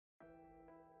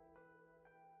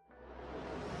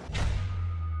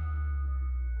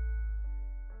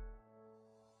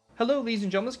Hello ladies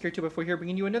and gentlemen, CH-37 here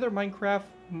bringing you another Minecraft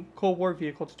Cold War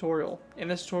vehicle tutorial. In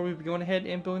this tutorial we'll be going ahead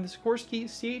and building the Zackary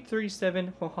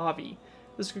CH-37 Mojave.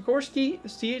 The Zackary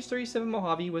CH-37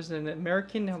 Mojave was an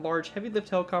American large heavy lift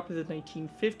helicopter of the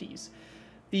 1950s.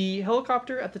 The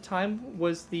helicopter at the time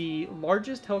was the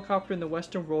largest helicopter in the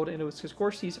Western world, and it was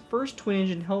Zackary's first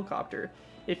twin-engine helicopter.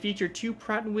 It featured two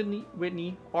Pratt &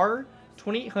 Whitney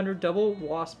R2800 double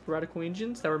wasp radical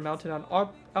engines that were mounted on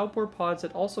outboard pods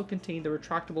that also contained the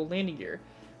retractable landing gear.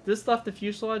 This left the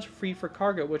fuselage free for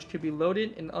cargo, which could be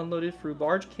loaded and unloaded through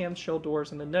large clamshell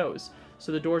doors in the nose.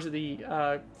 So the doors of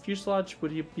the fuselage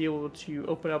would be able to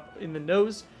open up in the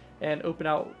nose and open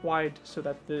out wide, so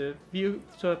that the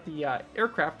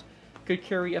aircraft could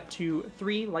carry up to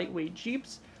 3 lightweight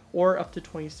jeeps or up to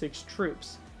 26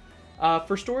 troops.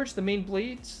 For storage, the main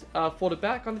blades folded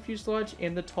back on the fuselage,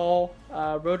 and the tall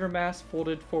rotor mast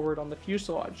folded forward on the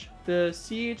fuselage. The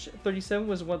CH-37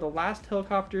 was one of the last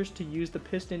helicopters to use the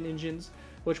piston engines,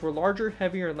 which were larger,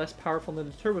 heavier, and less powerful than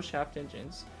the turboshaft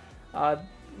engines.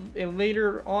 And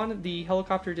later on, the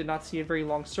helicopter did not see a very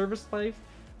long service life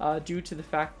due to the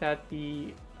fact that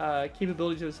the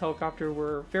capabilities of this helicopter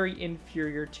were very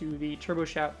inferior to the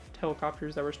turboshaft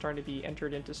helicopters that were starting to be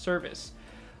entered into service.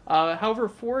 However,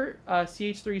 4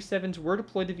 CH-37s were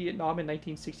deployed to Vietnam in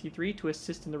 1963 to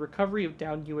assist in the recovery of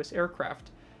downed U.S.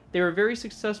 aircraft. They were very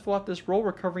successful at this role,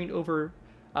 recovering over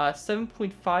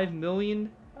 $7.5 million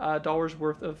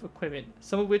worth of equipment,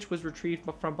 some of which was retrieved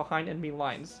from behind enemy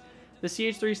lines. The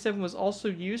CH-37 was also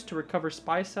used to recover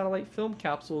spy satellite film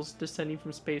capsules descending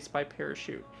from space by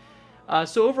parachute.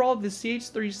 So overall, the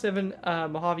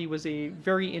CH-37 Mojave was a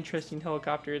very interesting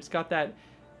helicopter. It's got that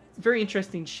very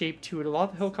interesting shape to it. A lot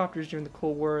of the helicopters during the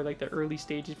Cold War, like the early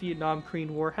stages, Vietnam,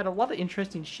 Korean War, had a lot of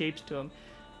interesting shapes to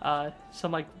them.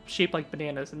 Some shaped like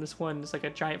bananas, and this one is like a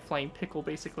giant flying pickle,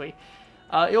 basically.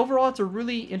 Overall, it's a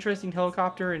really interesting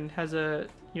helicopter and has a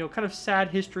kind of sad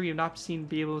history of not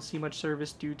be able to see much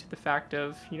service due to the fact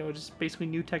of just basically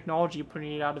new technology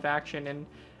putting it out of action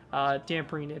and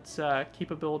dampening its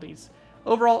capabilities.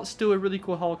 Overall, it's still a really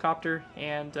cool helicopter,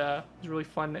 and it's really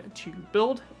fun to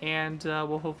build, and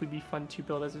will hopefully be fun to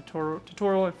build as a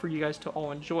tutorial and for you guys to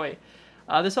all enjoy.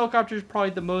 This helicopter is probably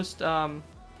the most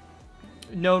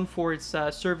known for its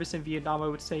service in Vietnam, I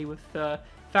would say, with the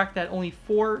fact that only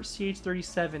 4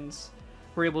 CH-37s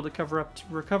were able to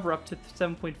recover up to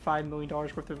 $7.5 million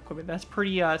worth of equipment. That's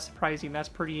pretty surprising. That's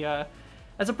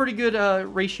a pretty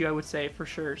good ratio, I would say, for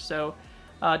sure. So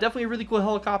definitely a really cool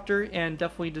helicopter, and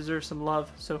definitely deserves some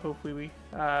love. So hopefully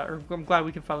I'm glad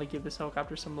we can finally give this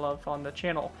helicopter some love on the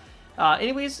channel.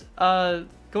 Anyways,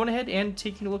 going ahead and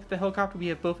taking a look at the helicopter, we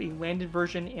have both a landed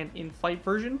version and in-flight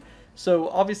version. So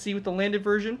obviously with the landed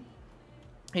version,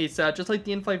 it's just like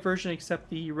the in-flight version, except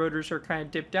the rotors are kind of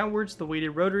dipped downwards, the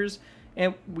weighted rotors.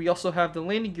 And we also have the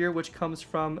landing gear, which comes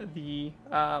from the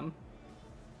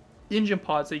engine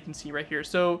pods that you can see right here.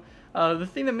 So the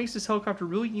thing that makes this helicopter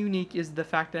really unique is the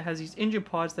fact that it has these engine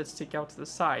pods that stick out to the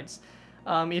sides.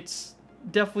 It's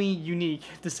definitely unique,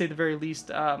 to say the very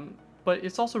least, but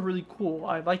it's also really cool.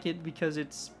 I like it because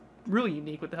it's really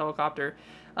unique with the helicopter.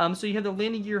 So you have the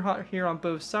landing gear here on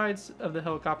both sides of the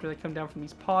helicopter that come down from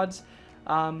these pods,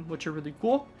 which are really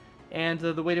cool, and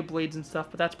the weighted blades and stuff,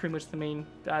 but that's pretty much the main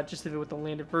gist of it with the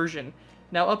landed version.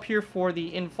 Now up here for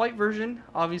the in-flight version,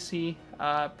 obviously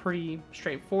pretty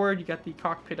straightforward. You got the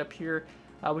cockpit up here,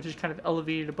 which is kind of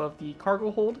elevated above the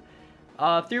cargo hold.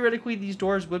 Theoretically, these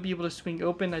doors would be able to swing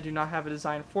open. I do not have a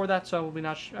design for that, so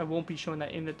I won't be showing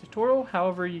that in the tutorial.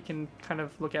 However, you can kind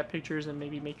of look at pictures and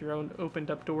maybe make your own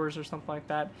opened up doors or something like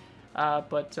that.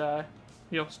 But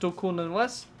still cool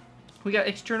nonetheless. We got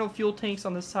external fuel tanks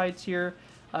on the sides here,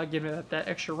 giving it that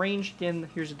extra range. Again,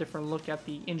 here's a different look at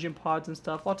the engine pods and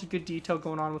stuff. Lots of good detail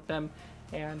going on with them,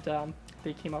 and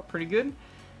they came out pretty good.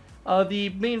 The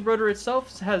main rotor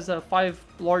itself has 5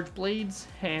 large blades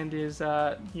and is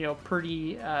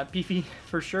pretty beefy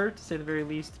for sure, to say the very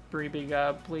least. Pretty big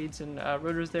blades and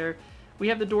rotors there. We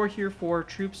have the door here for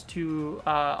troops to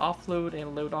offload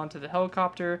and load onto the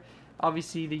helicopter.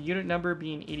 Obviously, the unit number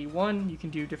being 81, you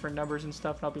can do different numbers and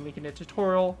stuff, and I'll be making a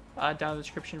tutorial down in the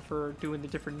description for doing the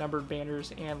different numbered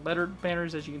banners and lettered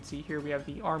banners. As you can see here, we have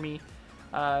the Army,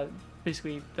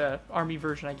 basically the Army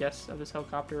version, I guess, of this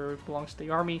helicopter. It belongs to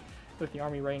the Army, with the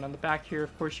Army writing on the back here.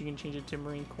 Of course, you can change it to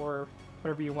Marine Corps,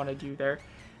 whatever you want to do there.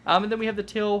 And then we have the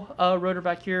tail rotor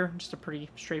back here, just a pretty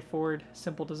straightforward,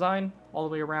 simple design all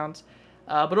the way around.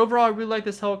 But overall, I really like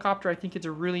this helicopter. I think it's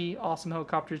a really awesome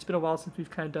helicopter. It's been a while since we've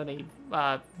kind of done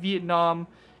a Vietnam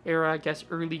era, I guess,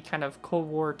 early kind of Cold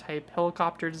War type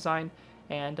helicopter design.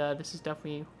 And this is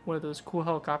definitely one of those cool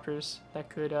helicopters that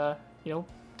could,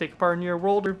 take apart in your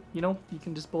world, or, you know, you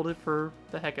can just build it for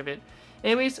the heck of it.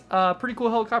 Anyways, pretty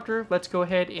cool helicopter. Let's go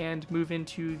ahead and move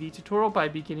into the tutorial by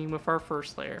beginning with our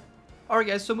first layer. Alright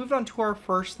guys, so moving on to our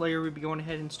first layer, we'll be going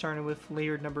ahead and starting with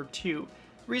layer number 2.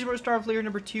 The reason we're starting with layer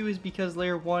number 2 is because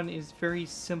layer 1 is very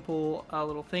simple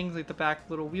little things, like the back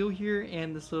little wheel here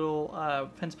and this little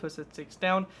fence post that sticks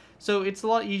down. So it's a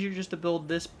lot easier just to build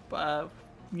this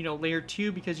you know, layer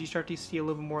 2, because you start to see a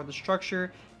little bit more of the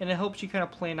structure, and it helps you kind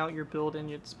of plan out your build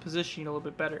and its positioning a little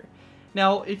bit better.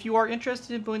 Now, if you are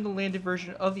interested in building the landed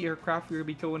version of the aircraft, we're going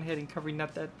to be going ahead and covering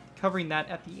that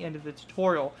at the end of the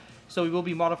tutorial. So we will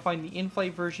be modifying the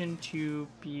in-flight version to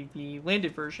be the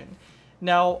landed version.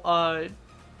 Now,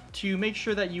 to make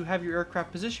sure that you have your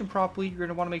aircraft positioned properly, you're going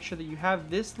to want to make sure that you have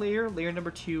this layer, layer number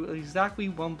 2, exactly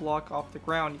 1 block off the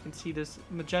ground. You can see this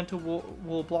magenta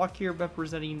wool block here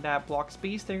representing that block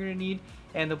space they're going to need,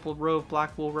 and the row of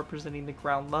black wool representing the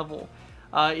ground level.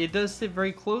 It does sit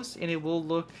very close, and it will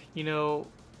look, you know,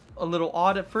 a little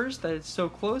odd at first that it's so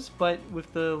close, but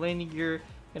with the landing gear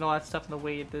and all that stuff and the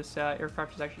way this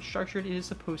aircraft is actually structured, it is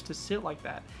supposed to sit like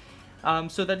that.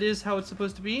 So that is how it's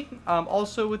supposed to be.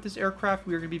 Also with this aircraft,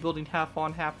 we are going to be building half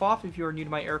on, half off. If you are new to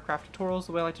my aircraft tutorials,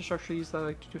 the way I like to structure these, I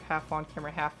like to do half on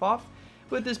camera, half off.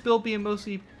 With this build being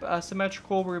mostly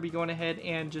symmetrical, we're going to be going ahead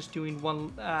and just doing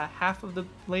one half of the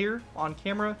layer on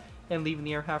camera and leaving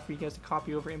the other half for you guys to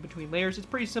copy over in between layers. It's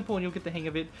pretty simple, and you'll get the hang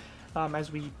of it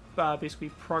as we basically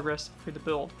progress through the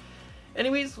build.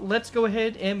 Anyways, let's go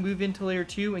ahead and move into layer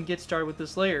 2 and get started with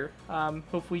this layer.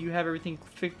 Hopefully you have everything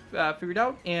figured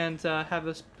out and have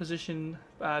this position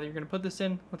that you're going to put this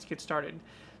in. Let's get started.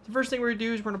 The first thing we're going to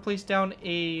do is we're going to place down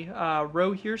a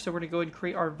row here. So we're going to go ahead and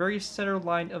create our very center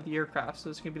line of the aircraft. So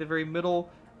it's going to be the very middle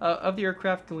of the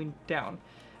aircraft going down.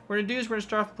 What we're going to do is we're going to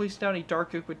start off placing down a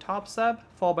dark oak with top slab,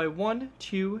 followed by 1,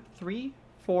 2, 3,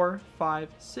 4, 5,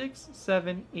 6,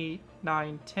 7, 8,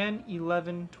 9, 10,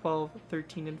 11, 12,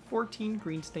 13, and 14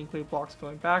 green stained clay blocks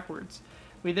going backwards.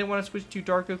 We then want to switch to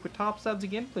dark oak with top slabs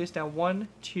again. Place down 1,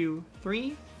 2,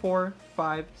 3, 4,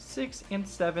 5, 6, and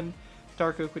 7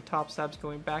 dark oak with top slabs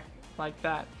going back like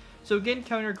that. So again,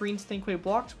 counting our green stained clay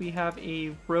blocks, we have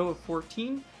a row of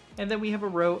 14, and then we have a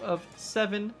row of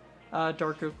 7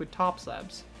 dark oak with top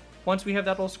slabs. Once we have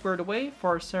that all squared away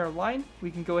for our center line, we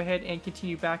can go ahead and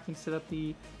continue back and set up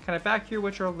the kind of back here,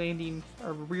 which our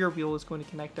rear wheel is going to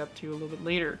connect up to a little bit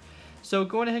later. So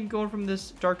going ahead and going from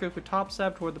this dark oak with top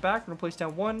slab toward the back, we're going to place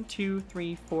down 1, 2,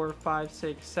 3, 4, 5,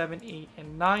 6, 7, 8,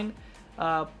 and 9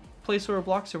 placeholder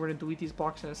blocks. So we're going to delete these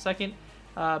blocks in a second.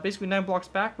 Basically 9 blocks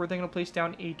back, we're then going to place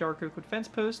down a dark oak with fence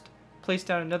post, place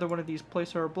down another one of these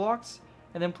placeholder blocks,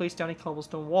 and then place down a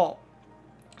cobblestone wall.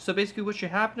 So basically what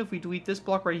should happen if we delete this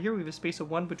block right here, we have a space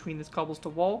of 1 between this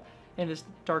cobblestone wall and this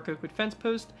dark oak with fence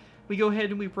post. We go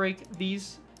ahead and we break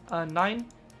these 9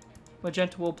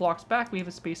 magenta wool blocks back. We have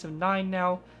a space of 9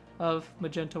 now of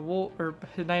magenta wool, or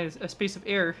 9 is a space of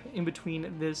air in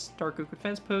between this dark oak with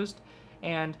fence post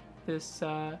and this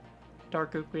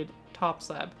dark oak with top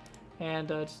slab. And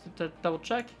just to double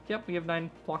check, yep, we have 9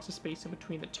 blocks of space in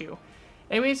between the two.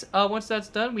 Anyways, once that's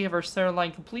done, we have our center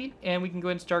line complete, and we can go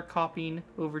ahead and start copying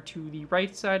over to the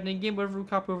right side. And again, whatever we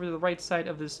copy over to the right side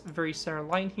of this very center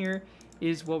line here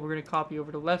is what we're going to copy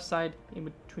over to the left side in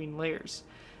between layers.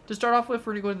 To start off with,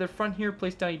 we're going to go to the front here,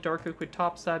 place down a dark oak with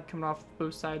top slab coming off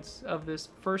both sides of this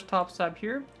first top slab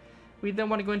here. We then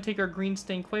want to go and take our green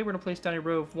stained clay. We're going to place down a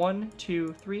row of 1,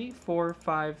 2, 3, 4,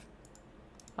 5,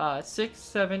 6,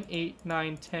 7, 8,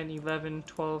 9, 10, 11,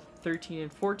 12, 13,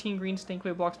 and 14 green stained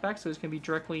clay blocks back, so it's going to be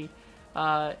directly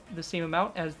the same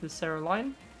amount as the center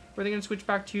line. We're then going to switch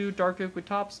back to dark oak with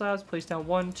top slabs, place down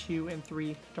 1, 2, and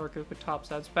 3 dark oak with top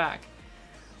slabs back.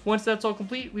 Once that's all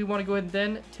complete, we want to go ahead and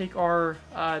then take our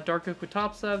dark oak with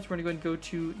top slabs. We're going to go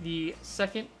to the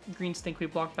second green stained clay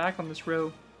block back on this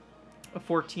row of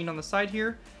 14 on the side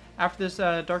here. After this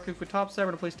dark oak with top slab,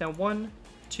 we're going to place down 1,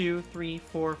 2, 3,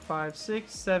 4, 5,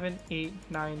 6, 7, 8,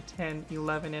 9, 10,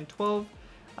 11, and 12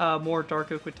 more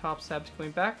dark oak with top slabs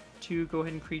going back to go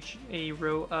ahead and create a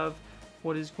row of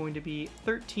what is going to be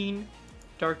 13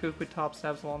 dark oak with top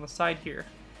slabs along the side here.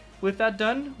 With that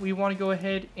done, we want to go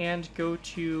ahead and go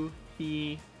to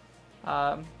the,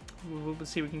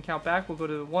 let's see, we can count back. We'll go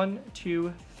to the 1,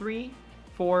 2, 3,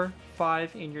 4,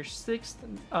 5, and your 6th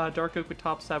dark oak with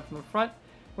top slab from the front.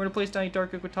 We're going to place down a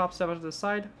dark oak with top slab to the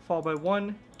side, followed by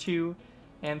 1, 2,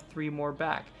 and 3 more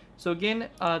back. So again,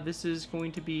 this is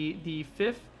going to be the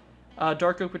 5th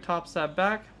dark oak with top slab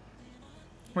back.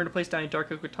 We're going to place down a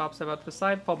dark oak with top slab out to the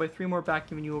side, followed by 3 more back,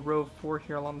 giving you a row of 4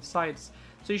 here along the sides.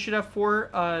 So you should have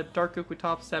 4 dark oak with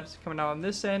top slabs coming out on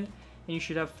this end, and you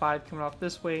should have 5 coming off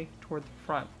this way toward the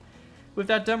front. With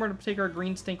that done, we're going to take our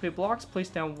green stained clay blocks, place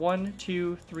down 1,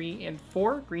 2, 3, and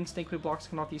 4. Green stained clay blocks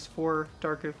coming off these 4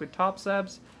 dark oak wood top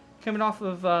slabs. Coming off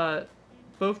of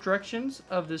both directions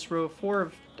of this row of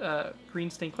 4 of green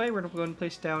stained clay, we're going to go ahead and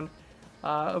place down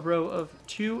a row of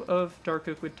 2 of dark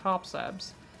oak wood top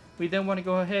slabs. We then want to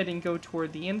go ahead and go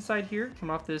toward the inside here,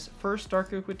 coming off this first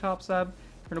dark oak wood top slab.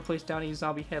 We're going to place down a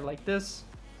zombie head like this,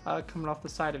 coming off the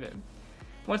side of it.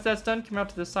 Once that's done, coming out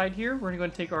to the side here, we're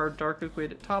going to take our dark oak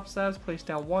wood top slabs, place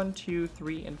down 1, 2,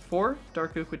 3, and 4.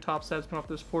 Dark oak wood top slabs coming off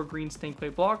those 4 green stained clay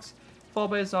blocks, followed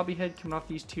by a zombie head coming off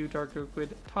these 2 dark oak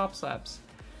wood top slabs.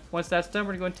 Once that's done,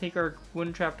 we're going to take our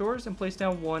wooden trapdoors and place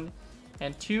down 1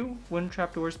 and 2 wooden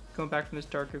trapdoors going back from this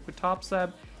dark oak wood top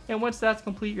slab. And once that's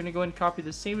complete, you're going to go ahead and copy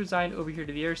the same design over here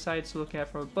to the air side. So looking at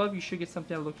it from above, you should get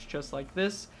something that looks just like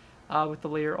this with the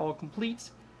layer all complete.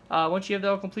 Once you have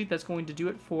that all complete, that's going to do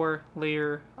it for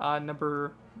layer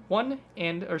number 1,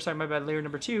 layer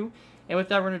number 2. And with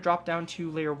that, we're going to drop down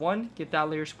to layer 1, get that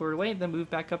layer squared away, and then move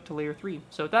back up to layer 3.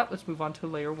 So with that, let's move on to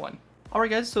layer 1.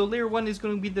 Alright guys, so layer 1 is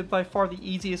going to be by far the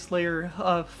easiest layer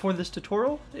for this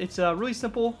tutorial. It's really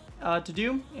simple to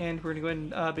do, and we're going to go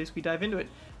ahead and basically dive into it.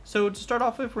 So to start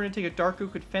off with, we're going to take a dark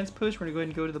oak wood fence post. We're going to go ahead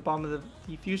and go to the bottom of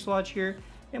the fuselage here,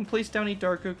 and place down a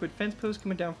dark oak wood fence post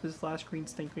coming down for this last green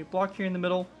stained clay block here in the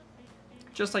middle.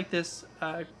 Just like this,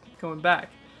 going back.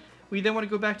 We then want to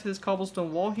go back to this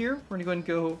cobblestone wall here. We're going to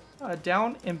go and go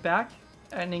down and back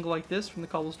at an angle like this from the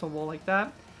cobblestone wall like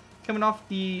that. Coming off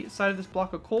the side of this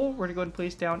block of coal, we're going to go ahead and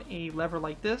place down a lever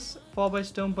like this, followed by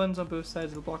stone buttons on both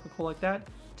sides of the block of coal like that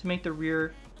to make the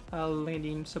rear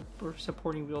landing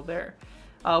supporting wheel there.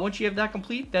 Once you have that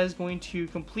complete, that is going to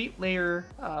complete layer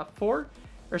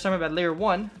layer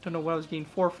 1. I don't know what I was getting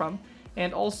 4 from.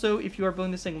 And also, if you are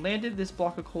building this thing landed, this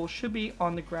block of coal should be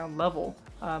on the ground level.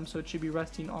 So it should be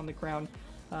resting on the ground.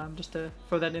 Just to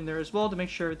throw that in there as well to make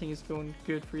sure everything is going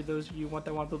good for those of you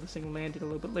that want to build this thing landed a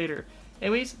little bit later.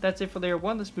 Anyways, that's it for layer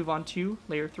 1. Let's move on to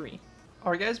layer 3.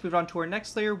 Alright guys, moving on to our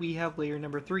next layer, we have layer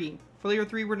number 3. For layer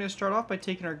 3, we're going to start off by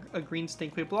taking a green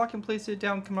stained clay block and place it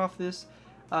down, coming off this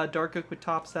dark oak wood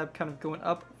top slab, kind of going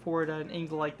up forward at an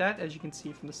angle like that, as you can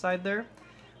see from the side there.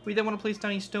 We then want to place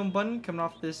down a stone button coming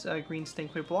off this green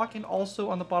stained clay block, and also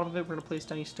on the bottom of it, we're going to place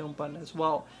down a stone button as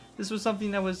well. This was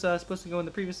something that was supposed to go in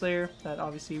the previous layer that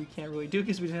obviously we can't really do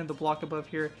because we didn't have the block above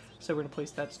here, so we're going to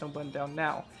place that stone button down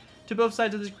now. To both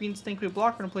sides of this green stained clay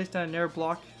block, we're going to place down another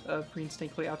block of green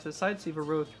stained clay out to the side, so you have a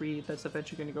row of 3 that's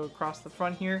eventually going to go across the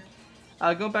front here.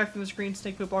 Going back from this green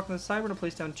stained clay block on the side, we're going to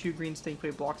place down 2 green stained clay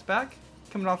blocks back.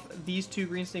 Coming off these 2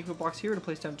 green stained clay blocks here, we're going to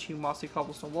place down 2 mossy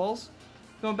cobblestone walls.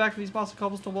 Going back to these mossy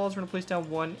cobblestone walls, we're going to place down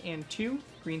 1 and 2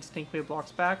 green stained clay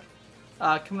blocks back.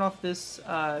 Coming off this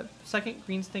second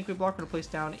green stained clay block, we're going to place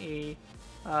down a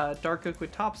dark oak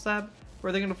wood top slab.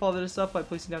 We're then going to follow this up by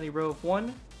placing down a row of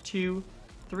 1, 2,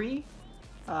 3,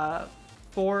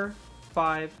 4,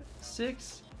 5,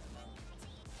 6,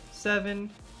 7,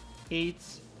 8,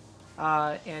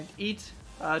 and 8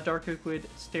 dark oak wood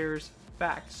stairs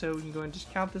back. So we can go and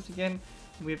just count this again.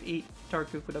 We have 8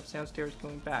 dark oak wood up and down stairs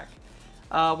going back.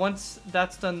 Once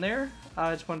that's done there,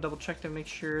 I just want to double check to make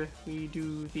sure we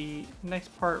do the next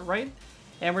part right.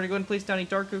 And we're going to go ahead and place down a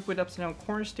dark oak wood upside down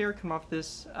corner stair, come off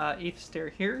this 8th stair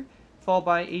here, followed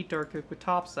by 8 dark oak wood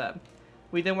top slab.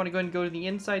 We then want to go ahead and go to the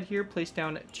inside here, place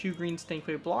down 2 green stained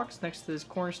clay blocks next to this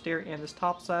corner stair and this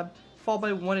top slab, followed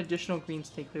by 1 additional green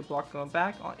stained clay block going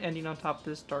back, ending on top of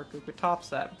this dark oak wood top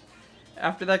slab.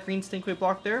 After that green stained clay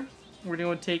block there, we're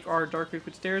going to take our dark oak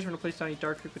wood stairs. We're going to place down a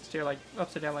dark oak wood stair like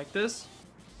upside down like this,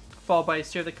 followed by a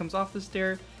stair that comes off the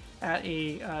stair at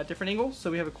a different angle. So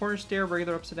we have a corner stair,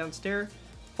 regular upside down stair,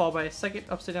 followed by a second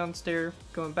upside down stair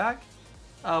going back.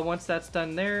 Once that's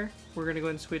done there, we're going to go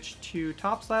ahead and switch to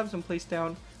top slabs and place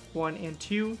down 1 and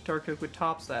 2 dark oak wood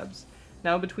top slabs.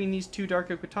 Now between these 2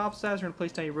 dark oak wood top slabs, we're going to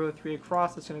place down a row of 3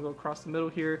 across. That's going to go across the middle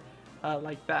here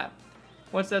like that.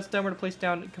 Once that's done, we're going to place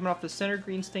down, coming off the center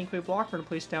green stained clay block, we're going to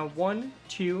place down 1,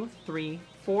 2, 3,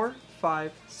 4,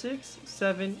 5, 6,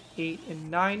 7, 8,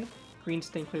 and 9 green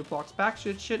stained clay blocks back. So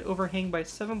it should overhang by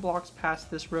 7 blocks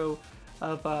past this row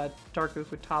of dark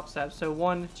oak wood top slabs. So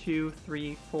 1, 2,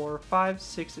 3, 4, 5,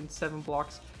 6, and 7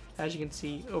 blocks, as you can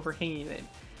see, overhanging it.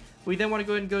 We then want to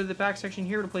go ahead and go to the back section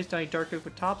here to place down a dark oak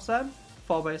wood top slab,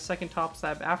 followed by a second top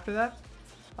slab after that.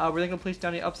 We're then going to place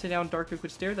down an upside down dark oak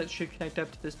wood stair that should connect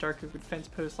up to this dark oak wood fence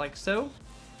post like so.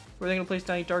 We're then going to place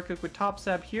down a dark oak wood top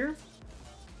slab here,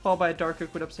 followed by a dark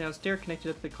oak wood upside down stair connected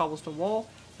up to the cobblestone wall,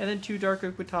 and then 2 dark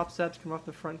oak wood top slabs come off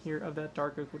the front here of that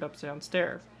dark oak wood upside down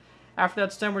stair. After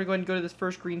that's done, we're going to go to this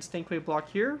first green stained clay block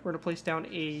here. We're going to place down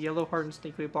a yellow hardened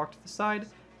stained clay block to the side,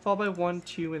 followed by 1,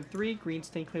 2, and 3 green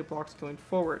stained clay blocks going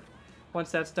forward.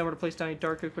 Once that's done, we're going to place down a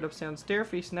dark oak wood upside down stair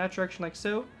facing that direction like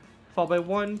so, followed by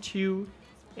 1, 2,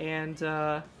 and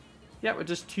yeah, with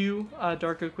just 2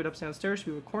 dark oak wood upside down stairs.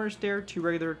 We have a corner stair, 2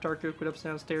 regular dark oak wood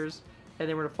upside down stairs, and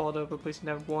then we're going to follow it up by placing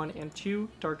down 1 and 2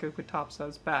 dark oak wood top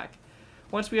slabs back.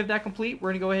 Once we have that complete, we're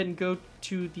going to go ahead and go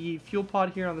to the fuel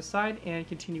pod here on the side and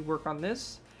continue work on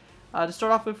this. To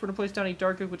start off with, we're going to place down a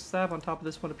dark oak wood slab on top of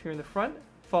this one up here in the front,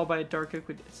 followed by a dark oak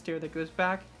wood stair that goes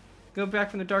back. Go back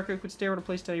from the dark oak wood stair, we're going to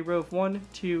place down a row of 1,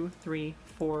 2, 3,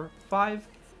 4, 5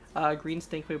 green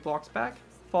stained clay blocks back,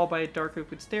 followed by a dark oak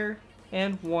wood stair,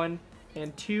 and 1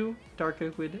 and 2 dark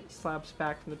oak wood slabs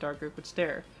back from the dark oak wood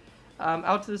stair.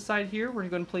 Out to the side here, we're going to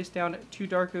go and place down 2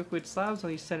 dark oak wood slabs on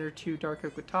these center 2 dark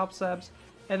oak wood top slabs,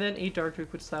 and then a dark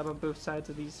oak wood slab on both sides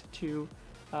of these 2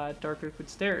 dark oak wood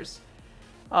stairs.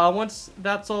 Once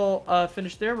that's all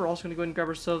finished there, we're also going to go ahead and grab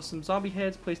ourselves some zombie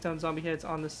heads, place down zombie heads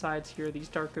on the sides here of these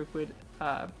dark oak wood,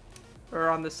 or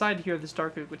on the side here of this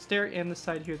dark oak wood stair, and the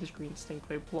side here of this green stained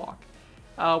clay block.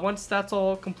 Once that's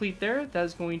all complete there, that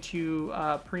is going to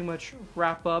pretty much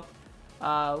wrap up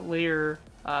layer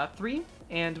 3.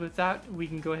 And with that, we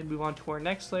can go ahead and move on to our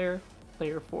next layer,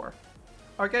 layer 4.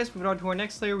 Alright guys, moving on to our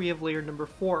next layer, we have layer number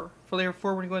 4. For layer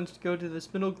 4, we're going to go to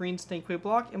this middle green stained clay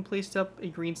block and place up a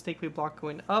green stained clay block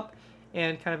going up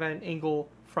and kind of at an angle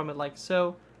from it like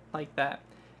so, like that.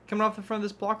 Coming off the front of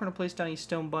this block, we're going to place down a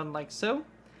stone bun like so.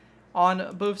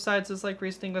 On both sides of this light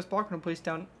gray stained glass block, we're going to place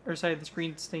down, or side of this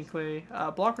green stained clay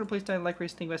block, we're going to place down a light gray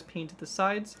stained glass pane to the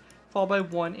sides, followed by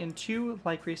 1 and 2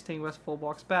 light gray stained glass full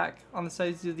blocks back. On the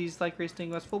sides of these light gray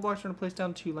stained glass full blocks, we're going to place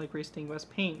down 2 light gray stained glass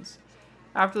panes.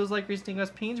 After those light gray stained glass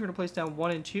panes, we're going to place down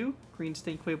 1 and 2 green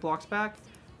stained clay blocks back,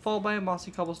 followed by a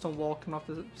mossy cobblestone wall coming off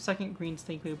the second green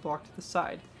stained clay block to the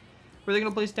side. We're then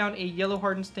going to place down a yellow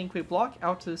hardened stained clay block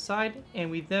out to the side, and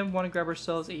we then want to grab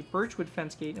ourselves a birchwood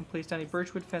fence gate and place down a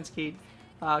birchwood fence gate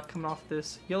coming off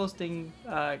this yellow stained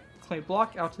clay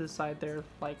block out to the side there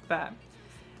like that.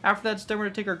 After that's done, we're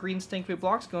going to take our green stained clay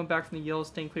blocks, going back from the yellow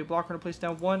stained clay block, we're going to place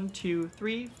down 1, 2,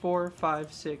 3, 4,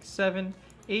 5, 6, 7,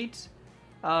 8,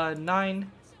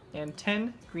 9, and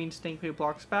 10 green stained clay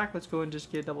blocks back. Let's go and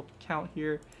just get a double count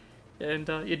here. And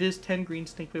it is 10 green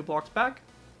stained clay blocks back.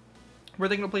 We're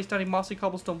then going to place down a mossy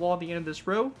cobblestone wall at the end of this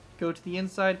row, go to the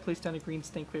inside, place down a green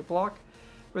stained clay block.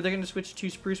 We're then going to switch to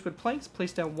spruce wood planks,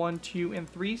 place down 1, 2, and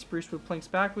 3 spruce wood planks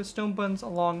back with stone buns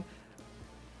along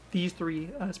these 3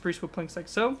 spruce wood planks like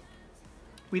so.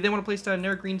 We then want to place down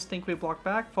another green stained clay block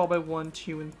back, followed by 1,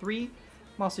 2, and 3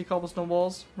 mossy cobblestone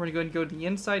walls. We're going to go ahead and go to the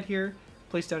inside here,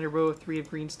 place down a row of 3 of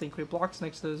green stained clay blocks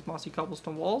next to those mossy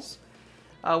cobblestone walls.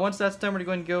 Once that's done, we're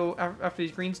going to go after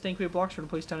these green stained clay blocks. We're going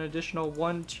to place down an additional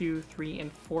 1, 2, 3,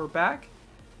 and 4 back.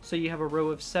 So you have a row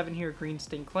of 7 here green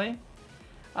stained clay.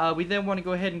 We then want to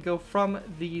go ahead and go from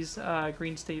these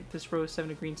this row of 7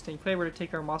 of green stained clay. We're going to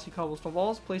take our mossy cobblestone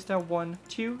walls, place down 1,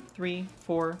 2, 3,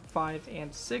 4, 5,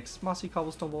 and 6 mossy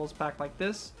cobblestone walls back like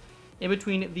this. In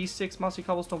between these 6 mossy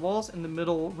cobblestone walls, in the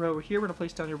middle row here, we're going to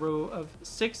place down a row of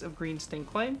 6 of green stained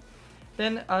clay.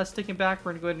 Then, sticking back,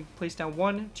 we're going to go ahead and place down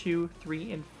 1, 2,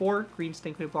 3, and 4 green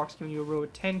stained clay blocks, giving you a row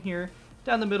of 10 here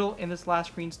down the middle, and this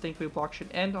last green stained clay block should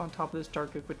end on top of this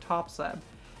dark oak wood top slab.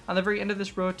 On the very end of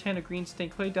this row of 10 of green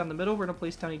stained clay down the middle, we're going to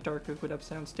place down a dark oak wood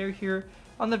upside down stair here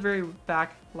on the very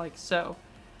back, like so.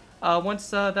 Once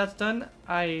that's done,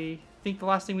 I think the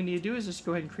last thing we need to do is just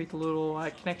go ahead and create the little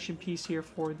connection piece here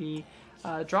for the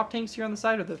drop tanks here on the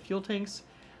side, or the fuel tanks.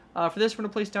 For this, we're going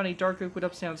to place down a dark oak wood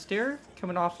upside down stair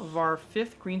coming off of our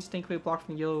 5th green stained clay block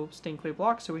from the yellow stained clay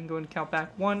block. So we can go ahead and count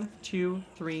back 1, 2,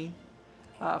 3,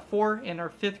 4, and our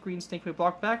 5th green stained clay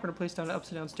block back. We're going to place down an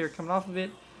upside down stair coming off of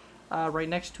it. Right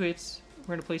next to it, we're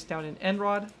going to place down an end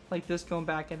rod like this going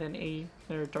back, and then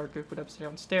another dark oak wood upside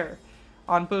down stair.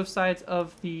 On both sides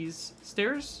of these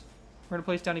stairs, we're going to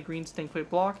place down a green stained clay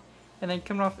block, and then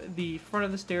coming off the front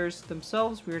of the stairs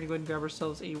themselves, we're going to go ahead and grab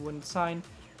ourselves a wooden sign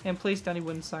and place down a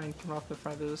wooden sign coming off the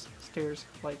front of those stairs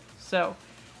like so.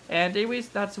 And anyways,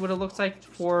 that's what it looks like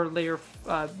for layers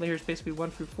basically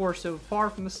 1 through 4 so far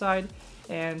from the side,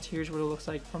 and here's what it looks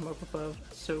like from up above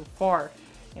so far.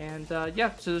 And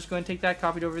yeah, so just go ahead and take that,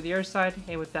 copied over to the other side,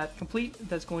 and with that complete,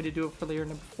 that's going to do it for layer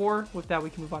number 4. With that, we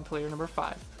can move on to layer number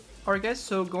 5. Alright guys,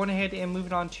 so going ahead and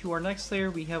moving on to our next layer,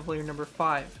 we have layer number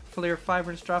 5. For layer 5,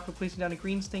 we're going to start off with placing down a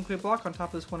green stained clay block on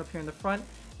top of this one up here in the front,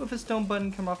 with a stone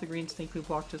button coming off the green stained clay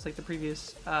block just like the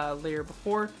previous layer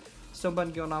before, stone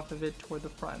button going off of it toward the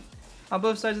front. On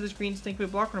both sides of this green stained clay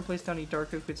block, we're going to place down a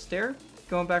dark oak wood stair.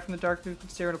 Going back from the dark oak wood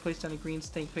stair, we're going to place down a green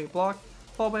stained clay block,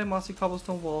 followed by a mossy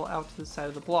cobblestone wall out to the side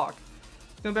of the block.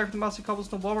 Going back from the mossy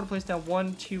cobblestone wall, we're going to place down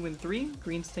 1, 2, and 3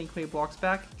 green stained clay blocks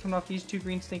back. Coming off these 2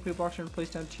 green stained clay blocks, we're going to place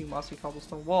down 2 mossy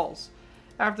cobblestone walls.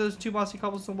 After those 2 mossy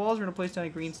cobblestone walls, we're going to place down a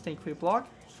green stained clay block,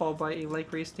 followed by a light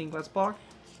gray stained glass block,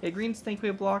 a green stained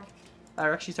clay block,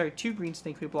 or actually sorry, 2 green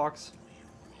stained clay blocks,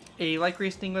 a light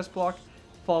gray stained glass block,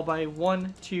 followed by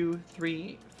 1, 2,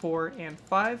 3, 4, and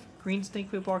 5 green stained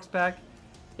clay blocks back,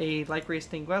 a light gray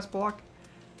stained glass block.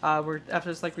 After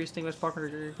this light gray stained glass block, we're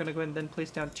going to go ahead and then place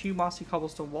down 2 mossy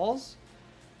cobblestone walls.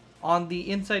 On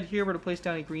the inside here, we're going to place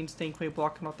down a green stained clay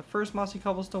block coming off the first mossy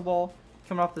cobblestone wall.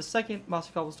 Coming off the second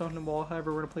mossy cobblestone wall,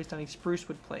 however, we're going to place down a spruce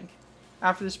wood plank.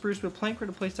 After the spruce wood plank, we're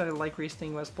going to place down a light gray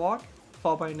stained glass block,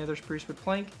 followed by another spruce wood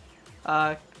plank.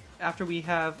 After we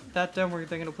have that done, we're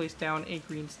then going to place down a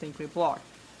green stained clay block.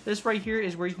 This right here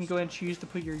is where you can go ahead and choose to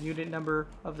put your unit number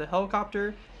of the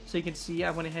helicopter. So you can see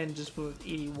I went ahead and just put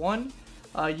 81.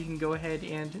 You can go ahead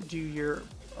and do your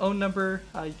own number.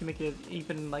 You can make it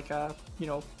even like a,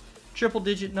 triple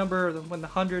digit number, or the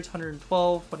hundreds,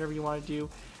 112, whatever you want to do.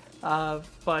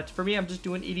 But for me, I'm just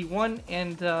doing 81,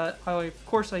 and of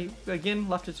course I again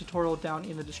left a tutorial down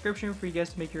in the description for you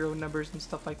guys to make your own numbers and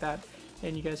stuff like that,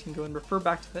 and you guys can go and refer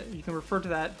back to that. You can refer to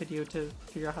that video to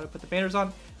figure out how to put the banners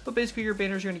on. But basically, your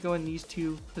banners are going to go in these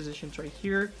 2 positions right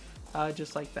here,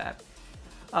 just like that.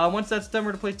 Once that's done,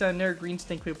 we're going to place down another green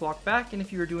stained clay block back, and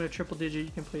if you were doing a triple digit,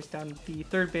 you can place down the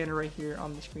 3rd banner right here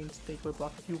on this green stained clay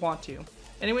block if you want to.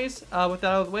 Anyways, with that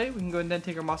out of the way, we can go ahead and then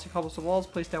take our mossy cobblestone walls,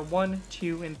 place down 1,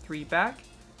 2, and 3 back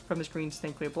from this green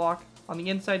stained clay block. On the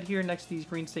inside here, next to these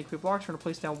green stained clay blocks, we're going to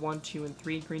place down 1, 2, and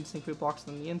 3 green stained clay blocks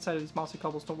on the inside of these mossy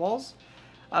cobblestone walls.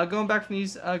 Going back from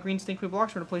these green stained clay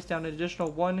blocks, we're going to place down an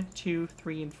additional 1, 2,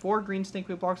 3, and 4 green stained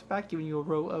clay blocks back, giving you a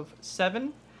row of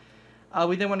 7.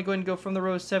 We then want to go ahead and go from the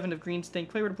row of 7 of green stained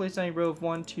clay. We're going to place down a row of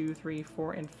 1, 2, 3,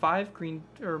 4, and 5 green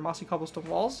or mossy cobblestone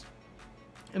walls.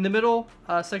 In the middle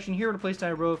section here, we're going to place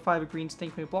down a row of 5 of green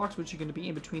stained clay blocks, which are going to be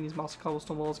in between these mossy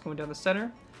cobblestone walls going down the center.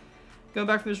 Going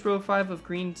back from this row of 5 of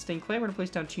green stained clay, we're going to place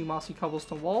down 2 mossy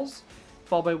cobblestone walls,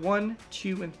 followed by 1,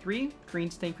 2, and 3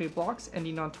 green stained clay blocks,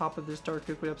 ending on top of this dark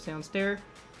oak wood upside down stair.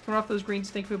 Coming off those green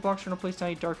stained clay blocks, we're going to place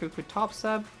down a dark oak wood top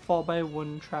slab, followed by a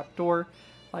wooden trap door,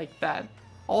 like that.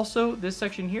 Also, this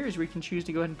section here is where you can choose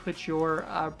to go ahead and put your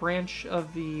branch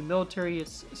of the military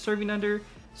it's serving under.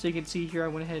 So you can see here I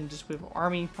went ahead and just with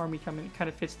Army. Army kind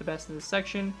of fits the best in this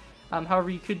section. However,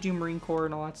 you could do Marine Corps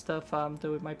and all that stuff,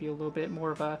 though it might be a little bit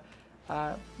more of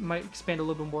a, might expand a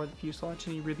little bit more of the fuselage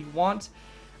than you really want.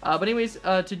 But anyways,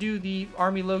 to do the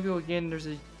Army logo, again, there's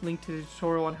a link to the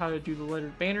tutorial on how to do the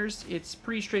lettered banners. It's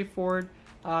pretty straightforward,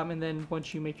 and then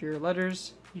once you make your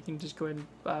letters, you can just go ahead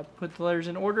and put the letters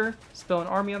in order, spell an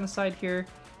Army on the side here,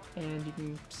 and you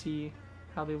can see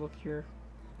how they look here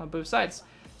on both sides.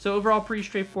 So overall, pretty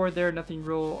straightforward there, nothing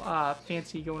real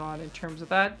fancy going on in terms of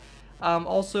that.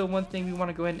 Also, one thing we want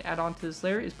to go ahead and add on to this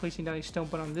layer is placing down a stone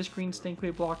button on this green stained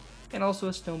clay block, and also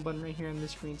a stone button right here on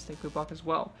this green stained clay block as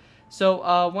well.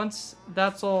 So once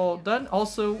that's all done,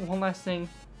 also one last thing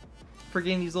for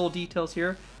getting these little details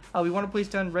here, we want to place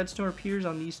down redstone repeaters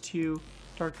on these 2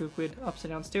 dark oak wood upside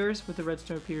down stairs with the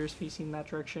redstone repeaters facing that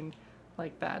direction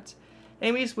like that.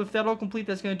 Anyways, with that all complete,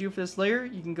 that's going to do it for this layer.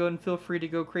 You can go and feel free to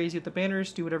go crazy with the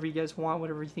banners, do whatever you guys want,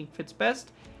 whatever you think fits best.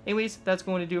 Anyways, that's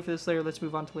going to do it for this layer. Let's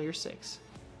move on to layer 6.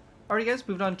 Alright guys,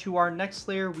 moving on to our next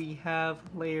layer, we have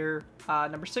layer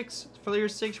number 6. For layer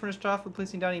 6, we're going to start off with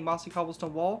placing down a mossy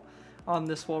cobblestone wall on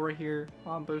this wall right here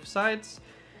on both sides.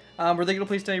 We're then going to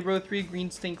place down a row of 3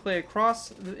 green stained clay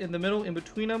across in the middle in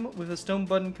between them with a stone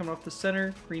button coming off the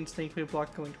center, green stained clay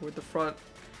block going toward the front.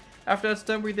 After that's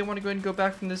done, we then want to go ahead and go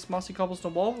back from this mossy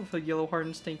cobblestone wall with a yellow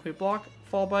hardened stained clay block,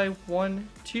 followed by 1,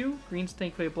 2 green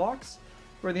stained clay blocks.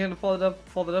 We're then going to follow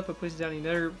that up by placing down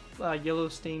another yellow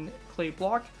stained clay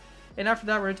block. And after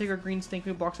that, we're going to take our green stained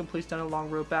clay blocks and place down a long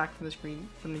row back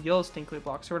from the yellow stained clay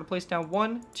block. So we're going to place down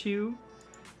 1, 2,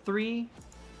 3,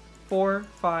 4,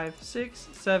 5, 6,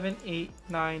 7, 8,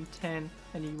 9, 10,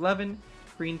 and 11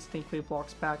 green stained clay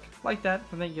blocks back like that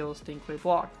from that yellow stained clay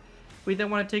block. We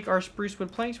then want to take our spruce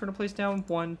wood planks. We're going to place down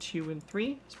 1, 2, and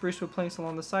 3 spruce wood planks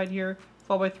along the side here,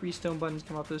 followed by 3 stone buttons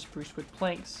come off those spruce wood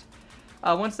planks.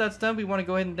 Once that's done, we want to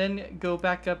go ahead and then go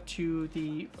back up to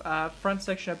the front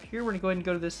section up here. We're going to go ahead and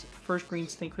go to this first green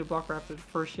stained clay block right after the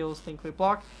first yellow stained clay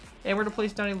block, and we're going to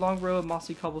place down a long row of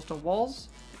mossy cobblestone walls,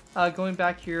 going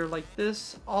back here like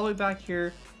this, all the way back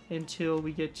here until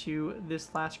we get to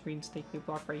this last green stained clay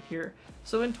block right here.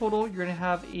 So in total, you're going to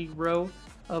have a row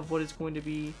of what is going to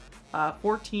be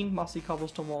 14 mossy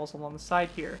cobblestone walls along the side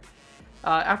here.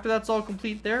 After that's all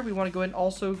complete there, we want to go ahead and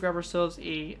also grab ourselves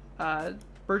a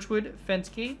birchwood fence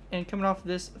gate, and coming off of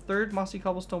this third mossy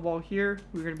cobblestone wall here,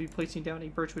 we're going to be placing down a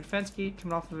birchwood fence gate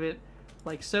coming off of it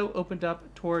like so, opened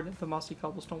up toward the mossy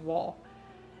cobblestone wall.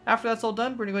 After that's all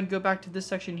done, we're going to go ahead and go back to this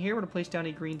section here. We're going to place down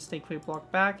a green snakeway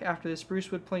block back. After the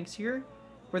spruce wood planks here,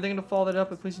 we're then going to follow that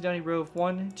up and placing down a row of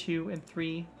 1, 2, and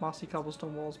 3 mossy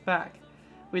cobblestone walls back.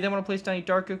 We then want to place down a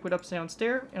dark oak wood upside down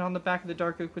stair, and on the back of the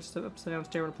dark oak wood upside down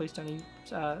stair, we're going to place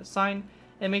down a sign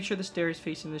and make sure the stair is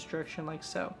facing this direction like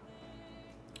so.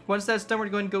 Once that's done, we're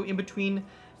going to go in between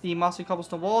the mossy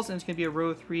cobblestone walls, and it's going to be a row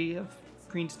of 3 of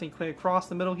green snakeway across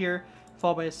the middle here,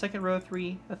 followed by a second row of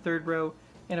 3, a third row,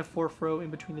 and a fourth row in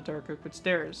between the dark oak wood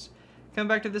stairs. Coming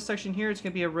back to this section here, it's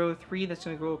going to be a row of 3 that's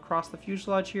going to go across the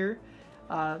fuselage here,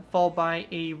 followed by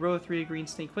a row of 3 of green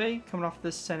snakeway coming off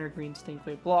this center green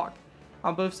snakeway block.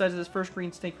 On both sides of this first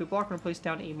green snakeway block, we're going to place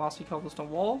down a mossy cobblestone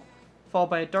wall, followed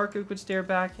by a dark oak wood stair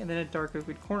back, and then a dark oak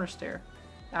wood corner stair.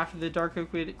 After the dark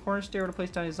oak wood corner stair, we're going to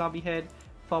place down a zombie head,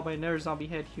 followed by another zombie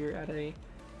head here at a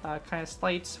kind of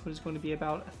slight, what is going to be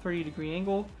about a 30-degree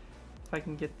angle. If I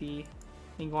can get the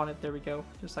angle on it, there we go,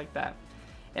 just like that.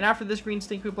 And after this green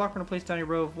snakeway block, we're going to place down a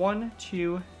row of 1,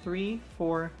 2, 3,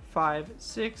 4, 5,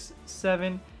 6,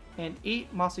 7, and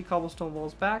 8 mossy cobblestone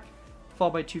walls back,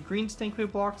 followed by 2 green snakeway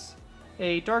blocks,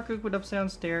 a dark oak wood upside down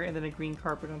stair, and then a green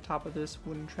carpet on top of this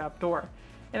wooden trapdoor.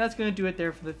 And that's going to do it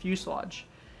there for the fuselage.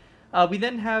 We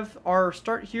then have our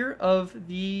start here of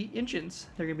the engines.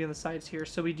 They're going to be on the sides here,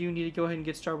 so we do need to go ahead and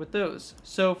get started with those.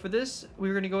 So for this,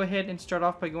 we're going to go ahead and start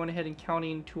off by going ahead and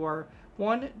counting to our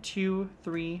 1, 2,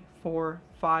 3, 4,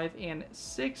 5, and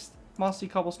 6th mossy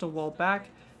cobblestone wall back.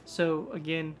 So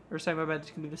again, or sorry, my bad,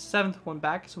 it's going to be the 7th one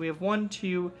back. So we have 1,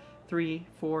 2, 3,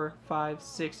 4, 5,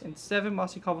 6, and 7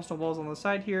 mossy cobblestone walls on the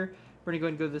side here. We're going to go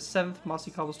ahead and go to the 7th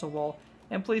mossy cobblestone wall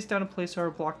and place down a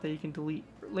placeholder block that you can delete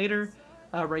later,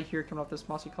 right here coming off this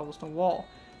mossy cobblestone wall.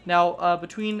 Now,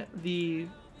 between the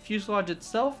fuselage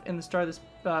itself and the start of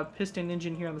this piston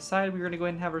engine here on the side, we're going to go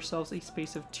ahead and have ourselves a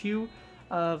space of 2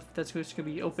 that's going to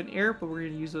be open air, but we're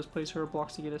going to use those placeholder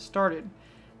blocks to get us started.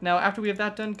 Now, after we have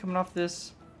that done, coming off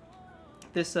this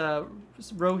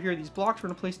row here, these blocks, we're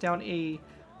going to place down a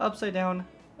upside down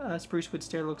spruce wood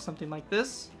stair. Looks something like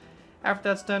this. After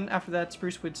that's done, after that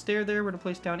spruce wood stair there, we're going to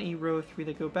place down a row of 3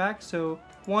 that go back. So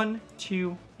 1,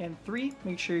 2, and 3.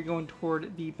 Make sure you're going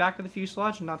toward the back of the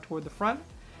fuselage and not toward the front.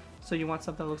 So you want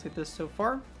something that looks like this so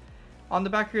far. On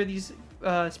the back here of these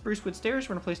spruce wood stairs,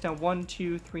 we're going to place down 1,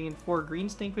 2, 3, and 4 green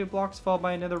snakeway blocks, followed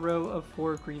by another row of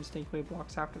 4 green snakeway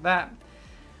blocks after that.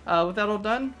 With that all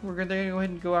done, we're going to go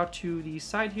ahead and go out to the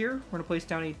side here. We're going to place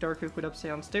down a dark oak wood upside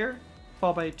down stair,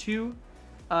 followed by 2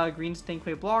 green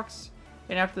snakeway blocks.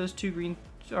 And after those 2 green,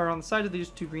 or on the side of these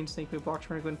 2 green snakeway blocks,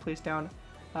 we're going to go ahead and place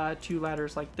down 2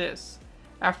 ladders like this.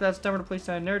 After that's done, we're going to place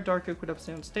down another dark oak wood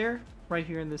upside down stair right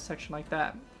here in this section like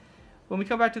that. When we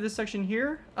come back to this section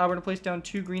here, we're going to place down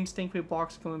 2 green snakeway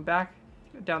blocks going back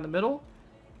down the middle,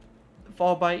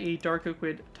 followed by a dark oak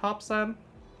wood top slab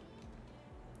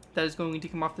that is going to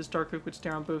come off this dark oak wood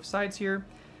stair on both sides here.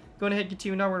 Going ahead and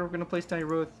continue now, we're going to place down a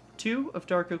row of 2 of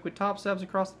dark oak wood top slabs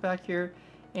across the back here,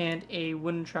 and a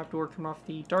wooden trapdoor coming off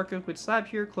the dark oak wood slab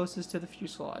here closest to the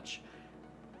fuselage.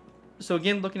 So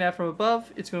again, looking at it from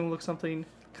above, it's going to look something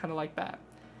kind of like that.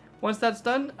 Once that's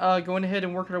done, going ahead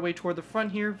and working our way toward the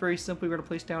front here, very simply we're going to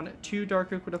place down 2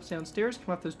 dark oak wood upside down stairs,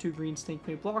 come off those 2 green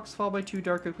snakeway blocks, followed by 2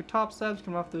 dark oak wood top slabs,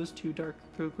 coming off those 2 dark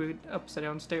oak wood upside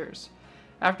down stairs.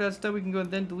 After that's done, we can go and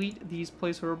then delete these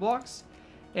placeholder blocks,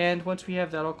 and once we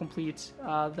have that all complete,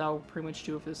 that'll pretty much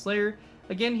do it for this layer.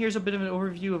 Again, here's a bit of an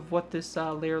overview of what this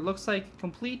layer looks like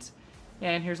complete,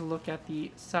 and here's a look at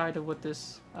the side of what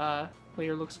this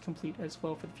layer looks complete as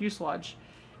well for the fuselage.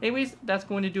 Anyways, that's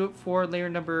going to do it for layer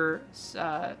number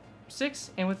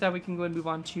 6, and with that we can go and move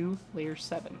on to layer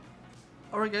 7.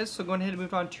 Alright guys, so going ahead and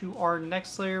move on to our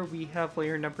next layer, we have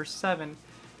layer number 7.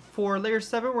 For layer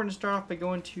 7, we're going to start off by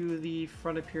going to the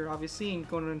front up here, obviously, and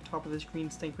going on top of this green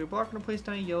snakeway block. We're going to place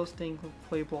down a yellow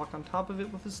snakeway block on top of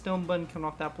it with a stone button coming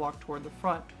off that block toward the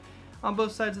front. On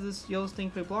both sides of this yellow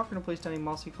snakeway block, we're going to place down a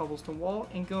mossy cobblestone wall,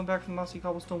 and going back from the mossy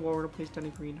cobblestone wall, we're going to place down a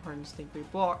green hardened snakeway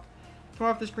block.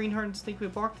 Coming off this green hardened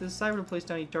snakeway block to the side, we're going to place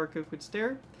down a dark oak wood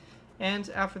stair, and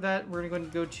after that, we're going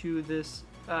to go to this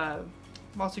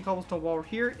mossy cobblestone wall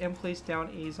here and place down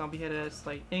a zombie head at a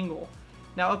slight angle.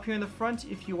 Now up here in the front,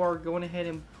 if you are going ahead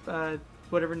and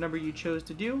whatever number you chose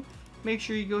to do, make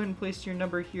sure you go ahead and place your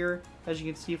number here. As you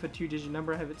can see, if a 2-digit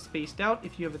number, I have it spaced out.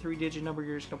 If you have a 3-digit number,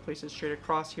 you're just going to place it straight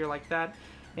across here like that,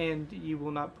 and you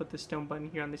will not put the stone button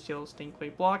here on this yellow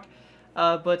snakeway block.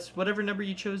 But whatever number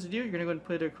you chose to do, you're going to go and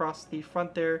put it across the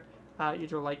front there,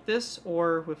 either like this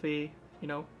or with a,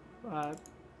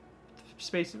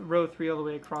 space row 3 all the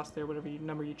way across there, whatever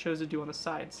number you chose to do on the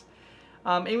sides.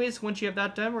 Anyways, once you have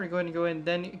that done, we're going to go ahead and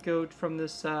then go from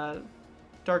this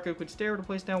dark oak wood stair. We're going to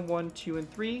place down 1, 2,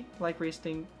 and 3 light gray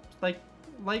stained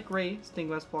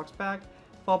glass blocks back,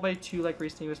 followed by 2 light gray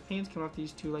stained glass panes coming off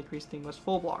these 2 light gray stained glass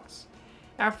full blocks.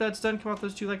 After that's done, come off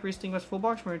those 2 light gray stained glass full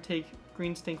blocks. We're going to take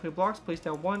green stained clay blocks, place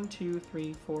down 1, 2,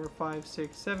 3, 4, 5,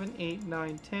 6, 7, 8,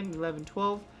 9, 10, 11,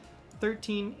 12,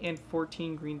 13, and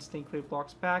 14 green stained clay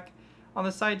blocks back. On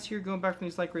the sides here, going back from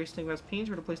these light gray stained glass panes,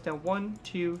 we're going to place down 1,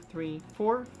 2, 3,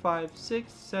 4, 5,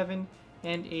 6, 7,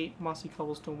 and 8 mossy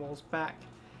cobblestone walls back.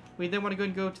 We then want to go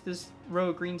and go to this row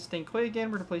of green stained clay again.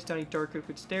 We're going to place down a dark oak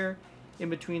wood stair. In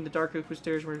between the dark oak wood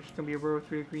stairs, we're just going to be a row of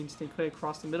 3 of green stained clay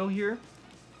across the middle here.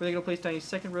 We're then going to place down a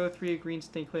second row of 3 of green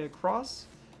stained clay across,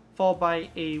 followed by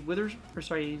a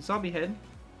zombie head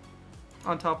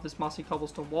on top of this mossy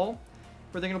cobblestone wall.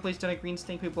 We're then going to place down a green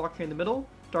stained clay block here in the middle,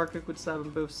 dark oak wood slab on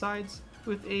both sides,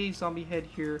 with a zombie head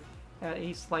here at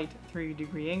a slight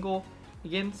 3-degree angle.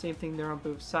 Again, same thing there on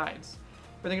both sides.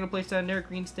 We're then going to place down another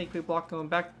green stained clay block going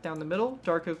back down the middle,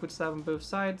 dark oak wood slab on both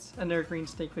sides, another green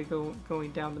stained clay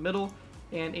going down the middle,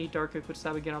 and a dark oak wood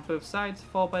slab again on both sides,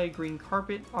 followed by a green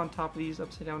carpet on top of these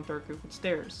upside down dark oak wood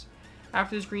stairs.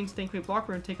 After this green stained clay block,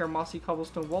 we're going to take our mossy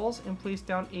cobblestone walls and place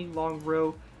down a long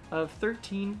row of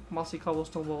 13 mossy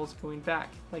cobblestone walls going back,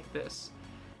 like this.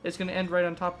 It's going to end right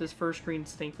on top of this first green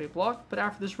stained clay block, but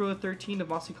after this row of 13 of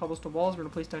mossy cobblestone walls, we're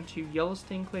going to place down 2 yellow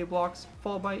stained clay blocks,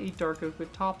 followed by a dark oak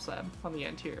wood top slab on the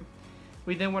end here.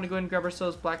 We then want to go ahead and grab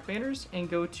ourselves black banners and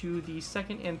go to the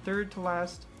second and third to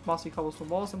last mossy cobblestone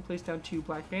walls and place down 2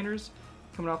 black banners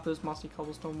coming off those mossy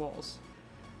cobblestone walls.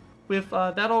 With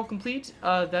that all complete,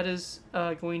 that is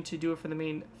going to do it for the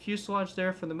main fuselage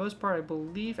there for the most part, I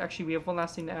believe. Actually, we have one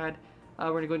last thing to add. We're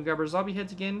going to go ahead and grab our zombie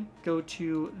heads again, go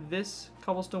to this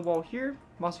cobblestone wall here,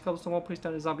 mossy cobblestone wall, place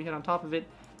down a zombie head on top of it,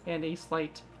 and a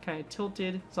slight kind of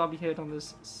tilted zombie head on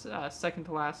this second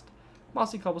to last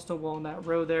mossy cobblestone wall in that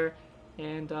row there,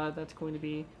 and that's going to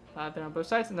be there on both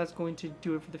sides, and that's going to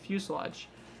do it for the fuselage.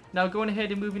 Now going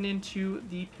ahead and moving into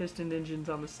the piston engines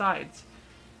on the sides.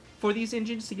 For these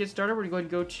engines to get started, we're going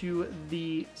to go to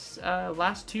the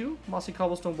last 2 mossy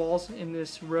cobblestone walls in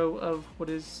this row of what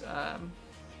is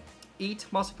 8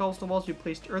 mossy cobblestone walls we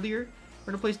placed earlier.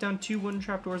 We're going to place down 2 wooden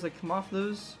trapdoors that come off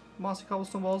those mossy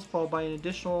cobblestone walls, followed by an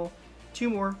additional 2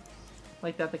 more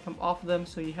like that come off of them.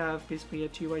 So you have basically a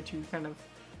 2x2 kind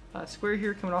of square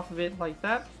here coming off of it like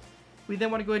that. We then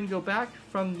want to go ahead and go back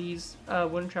from these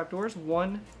wooden trapdoors,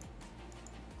 1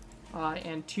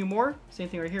 and 2 more. Same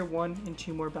thing right here, 1 and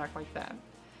 2 more back like that.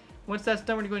 Once that's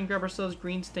done, we're going to go ahead and grab ourselves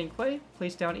green stained clay,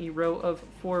 place down a row of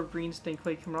 4 green stained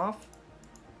clay coming off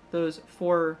those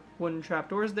 4 wooden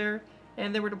trapdoors there,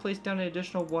 and then we're going to place down an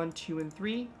additional 1, 2, and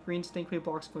 3 green stained clay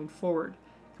blocks going forward.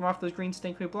 Come off those green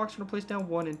stained clay blocks, we're going to place down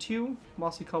 1 and 2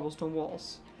 mossy cobblestone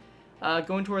walls.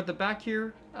 Going toward the back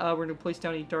here, we're going to place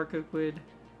down a dark oak wood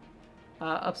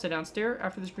upside down stair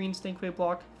after this green stained clay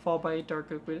block, followed by a dark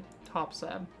oak wood top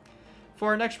slab. For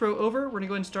our next row over, we're going to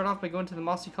go ahead and start off by going to the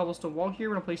mossy cobblestone wall here.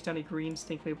 We're going to place down a green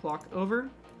stained clay block over.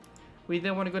 We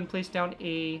then want to go ahead and place down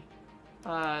a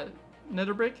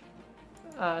nether brick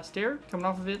stair coming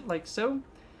off of it like so,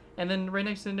 and then right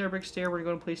next to the nether brick stair we're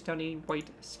going to place down a white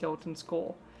skeleton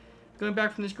skull. Going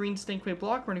back from this green stained clay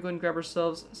block, we're going to go ahead and grab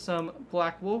ourselves some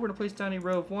black wool. We're going to place down a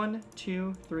row of 1,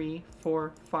 2, 3,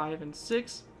 4, 5, and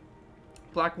 6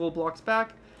 black wool blocks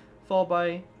back, followed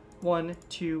by 1,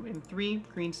 2, and 3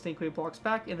 green stained clay blocks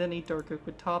back, and then a dark oak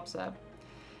wood top slab.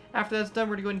 After that's done,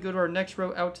 we're going to go ahead and go to our next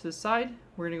row out to the side.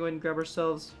 We're going to go ahead and grab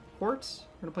ourselves quartz.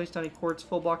 We're going to place down a quartz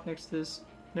full block next to this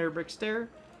nether brick stair,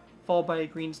 followed by a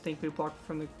green stained clay block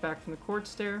from the back from the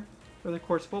quartz stair, or the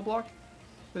quartz full block.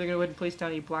 We're then going to go ahead and place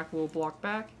down a black wool block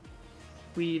back.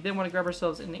 We then want to grab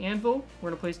ourselves an anvil. We're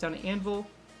going to place down an anvil,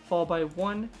 followed by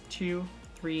 1, 2,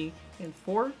 3, and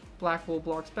 4 black wool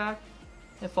blocks back,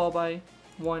 and followed by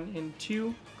 1 and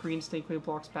 2 green stained clay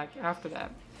blocks back after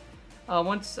that.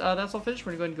 Once that's all finished,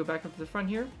 we're going to go ahead and go back up to the front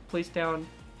here, place down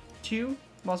 2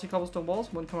 mossy cobblestone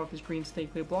walls, 1 come off this green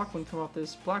stained clay block, 1 come off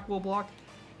this black wool block,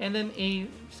 and then a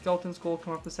skeleton skull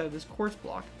come off the side of this quartz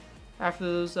block. After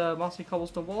those mossy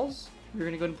cobblestone walls, we're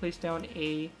going to go ahead and place down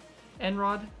a end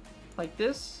rod like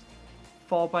this,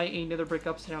 followed by another brick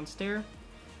upside down stair.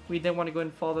 We then want to go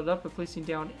ahead and follow that up by placing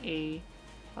down a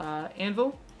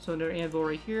anvil, so another anvil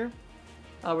right here.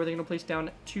 We're then going to place down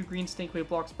 2 green stained clay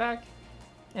blocks back,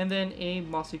 and then a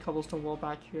mossy cobblestone wall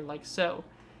back here like so.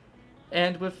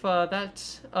 And with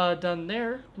that done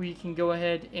there, we can go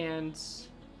ahead and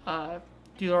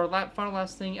do our final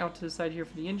last thing out to the side here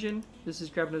for the engine. This is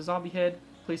grabbing a zombie head,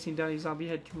 placing down a zombie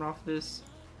head coming off this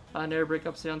nether brick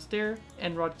upside down stair,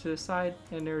 and rod to the side,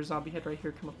 and there's a zombie head right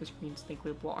here coming off this green stained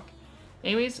clay block.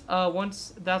 Anyways,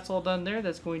 once that's all done there,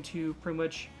 that's going to pretty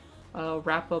much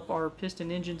wrap up our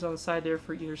piston engines on the side there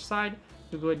for either side.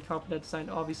 We'll go ahead and copy that design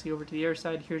obviously over to the air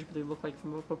side. Here's what they look like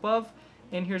from up above,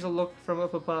 and here's a look from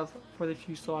up above for the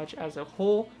fuselage as a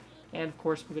whole. And of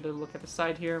course, we're going to look at the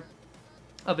side here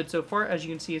of it so far. As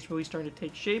you can see, it's really starting to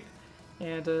take shape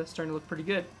and starting to look pretty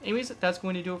good. Anyways, that's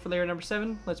going to do it for layer number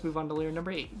 7. Let's move on to layer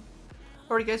number 8.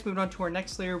 Alright guys, moving on to our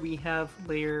next layer, we have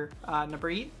layer number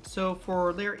 8. So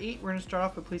for layer 8, we're going to start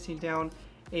off by placing down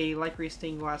a light gray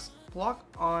stained glass block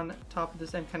on top of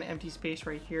this kind of empty space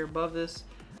right here above this.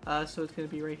 So it's going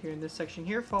to be right here in this section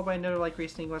here, followed by another light gray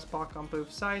stained glass block on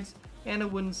both sides, and a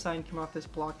wooden sign coming off this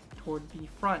block toward the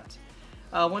front.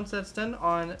 Once that's done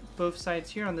on both sides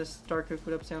here on this dark oak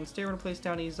wood upside down stair, we're going to place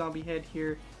down a zombie head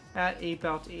here at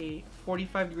about a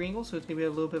 45-degree angle, so it's going to be a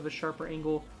little bit of a sharper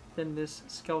angle than this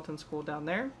skeleton skull down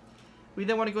there. We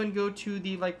then want to go and go to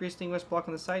the light gray stained glass block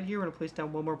on the side here. We're going to place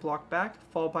down one more block back,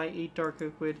 followed by a dark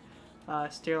oak wood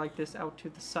stair like this out to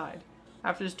the side.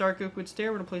 After this dark oak wood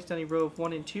stair, we're going to place down a row of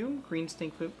 1 and 2 green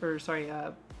stained gray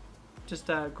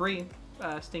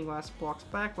stained glass blocks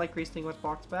back, light gray stained glass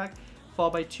blocks back,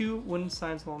 followed by 2 wooden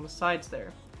signs along the sides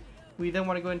there. We then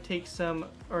want to go and take some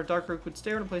dark oak wood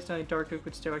stair. We're going to place down a dark oak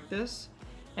wood stair like this.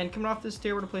 And coming off this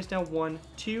stair, we're going to place down 1,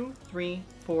 2, 3,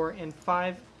 4, and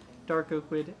 5 dark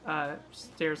oak wood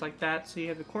stairs like that. So you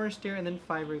have the corner stair and then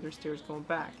 5 regular stairs going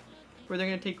back. We're then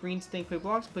going to take green stained clay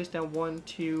blocks, place down 1,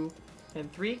 2,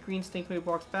 and 3 green stained clay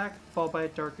blocks back, followed by a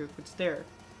dark oak wood stair.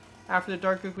 After the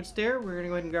dark oak wood stair, we're going to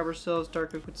go ahead and grab ourselves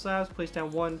dark oak wood slabs, place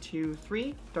down 1, 2,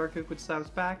 3 dark oak wood slabs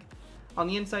back. On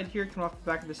the inside here, coming off the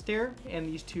back of the stair, and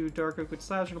these 2 dark oak wood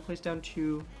slabs, we're going to place down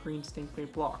 2 green stained clay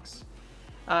blocks.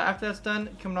 After that's done,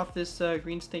 coming off this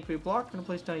green stained clay block, we're going to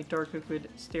place down a dark oak wood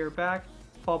stair back,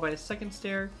 followed by a second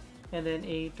stair, and then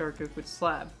a dark oak wood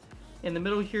slab. In the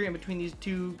middle here, in between these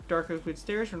 2 dark oak wood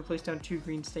stairs, we're going to place down 2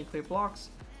 green stained clay blocks,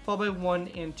 followed by 1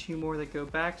 and 2 more that go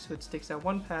back, so it sticks out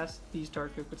one past these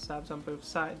dark oak wood slabs on both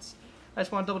sides. I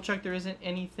just want to double check there isn't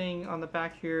anything on the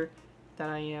back here that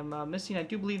I am missing. I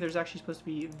do believe there's actually supposed to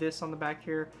be this on the back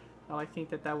here. I think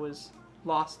that was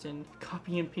lost in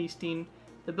copy and pasting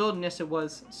the build, and yes it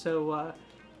was, so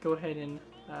go ahead and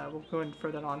we'll go ahead and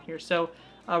throw that on here. So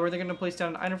we're then going to place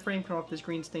down an item frame, come off this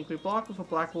green stained clay block with a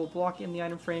black wool block in the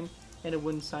item frame and a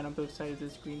wooden sign on both sides of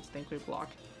this green stained clay block.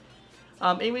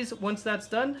 Anyways, once that's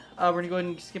done, we're going to go ahead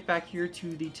and skip back here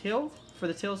to the tail. For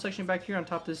the tail section back here on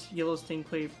top of this yellow stained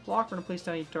clay block, we're going to place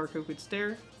down a dark oak wood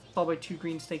stair, followed by 2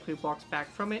 green stained clay blocks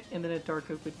back from it, and then a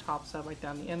dark oak wood top side like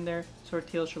down the end there. So our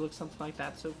tail should look something like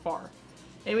that so far.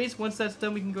 Anyways, once that's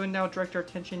done, we can go ahead and now direct our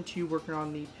attention to working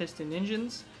on the piston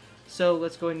engines. So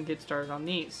let's go ahead and get started on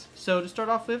these. So to start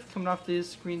off with, coming off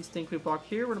this green stained clay block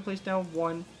here, we're going to place down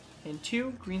 1 and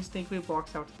 2 green stained clay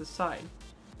blocks out to the side.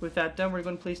 With that done, we're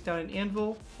going to place down an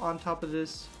anvil on top of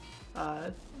this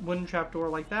wooden trapdoor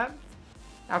like that.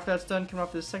 After that's done, coming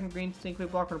off this second green stained clay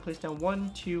block, we're going to place down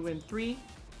 1, 2, and 3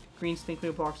 green stained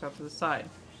clay blocks out to the side.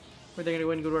 We're then going to go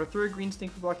ahead and go to our third green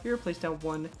stained clay block here, place down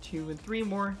 1, 2, and 3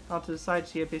 more out to the side.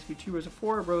 So you have basically 2 rows of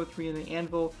 4, a row of 3, and an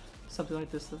anvil, something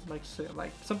like this,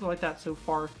 something like that so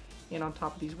far, and on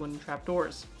top of these wooden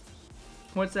trapdoors.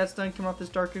 Once that's done, come off this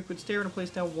dark oak wood stair and place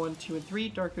down 1, 2, and 3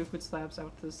 dark oak wood slabs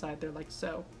out to the side there like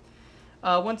so.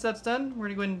 Once that's done, we're going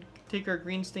to go ahead and take our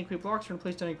green stained clay blocks. We're going to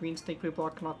place down a green stained clay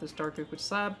block, come off this dark oak wood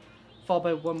slab, followed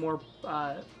by 1 more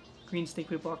green stained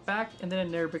clay block back, and then a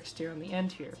nether brick stair on the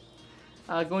end here.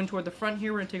 Going toward the front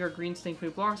here, we're going to take our green stained clay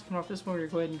blocks, come off this one, we're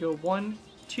going to go ahead and go 1,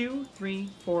 2, 3,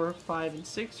 4, 5, and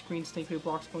 6 green stained clay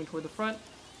blocks going toward the front,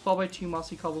 followed by 2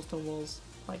 mossy cobblestone walls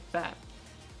like that.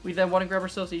 We then want to grab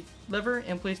ourselves a lever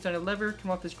and place down a lever,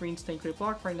 come off this green stained clay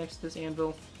block right next to this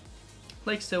anvil,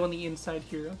 like so on the inside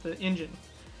here of the engine.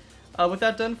 With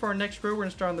that done, for our next row, we're going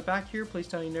to start on the back here, place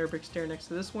down a nether brick stair next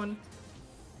to this one.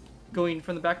 Going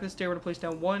from the back of the stair, we're going to place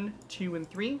down 1, 2, and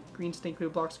 3 green stained clay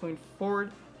blocks going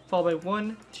forward, followed by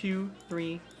 1, 2,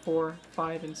 3, 4,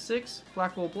 5, and 6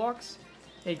 black wool blocks,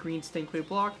 a green stained clay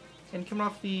block, and coming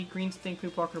off the green stained clay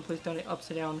block, we're going to place down an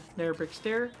upside down nether brick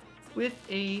stair with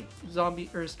a zombie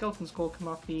or a skeleton skull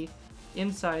coming off the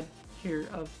inside here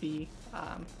of the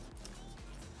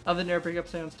nether brick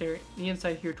upside down stair, the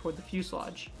inside here toward the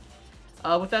fuselage.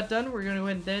 With that done, we're going to go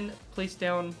ahead and then place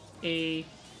down a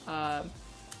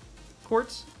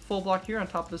quartz full block here on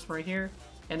top of this one right here,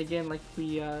 and again, like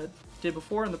we did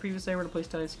before in the previous layer, we're going to place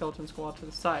down a skeleton skull out to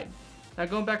the side. Now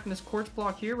going back from this quartz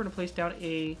block here, we're going to place down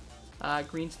a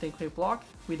green stained clay block.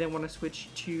 We then want to switch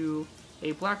to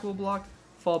a black wool block,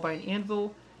 followed by an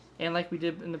anvil, and like we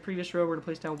did in the previous row, we're going to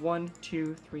place down 1,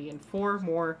 2, 3, and 4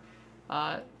 more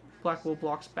black wool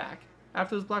blocks back.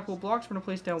 After those black wool blocks, we're going to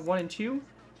place down 1 and 2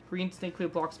 green stained clay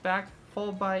blocks back,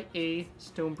 followed by a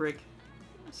stone brick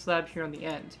slab here on the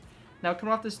end. Now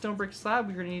coming off this stone brick slab,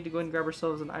 we're going to need to go ahead and grab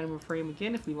ourselves an item frame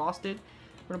again if we lost it.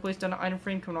 We're going to place down an item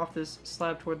frame coming off this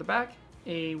slab toward the back,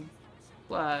 a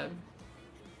black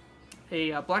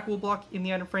wool block in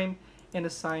the item frame, and a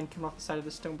sign coming off the side of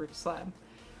the stone brick slab.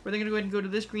 We're then going to go ahead and go to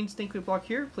this green stinkwood block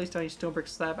here, place down a stone brick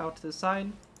slab out to the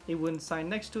side, a wooden sign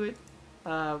next to it,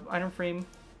 item frame,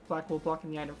 black wool block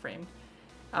in the item frame.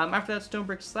 After that stone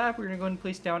brick slab, we're going to go ahead and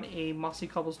place down a mossy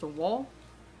cobblestone wall.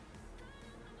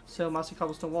 So mossy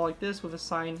cobblestone wall like this with a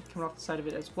sign coming off the side of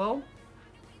it as well.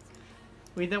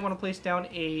 We then want to place down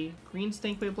a green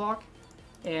stinkwood block,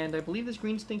 and I believe this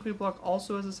green stinkwood block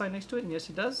also has a sign next to it, and yes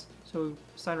it does. So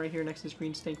sign right here next to this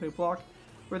green stinkwood block,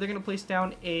 where they're going to place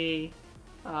down a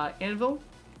anvil.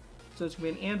 So it's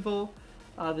going to be an anvil.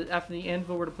 After the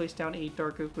anvil, we're to place down a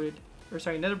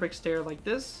nether brick stair like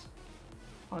this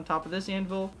on top of this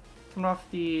anvil. Coming off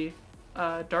the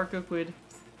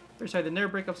the nether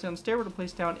brick upside down stair, we're to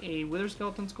place down a wither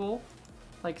skeleton skull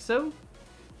like so.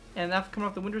 And after coming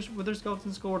off the wither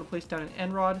skeleton skull, we're to place down an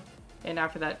end rod. And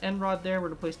after that end rod there, we're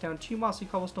to place down 2 mossy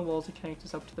cobblestone walls to connect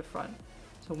us up to the front.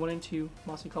 So 1 and 2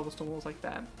 mossy cobblestone walls like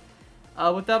that.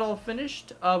 With that all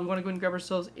finished, we want to go ahead and grab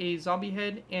ourselves a zombie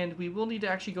head, and we will need to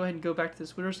actually go ahead and go back to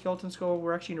this wither skeleton skull.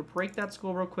 We're actually going to break that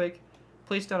skull real quick,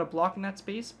 place down a block in that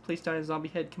space, place down a zombie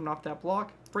head coming off that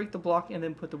block, break the block, and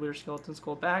then put the wither skeleton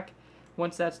skull back.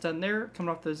 Once that's done there, coming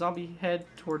off the zombie head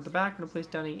toward the back, we're going to place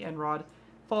down a end rod,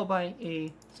 followed by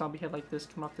a zombie head like this,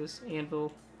 coming off this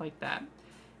anvil like that.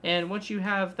 And once you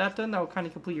have that done, that will kind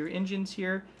of complete your engines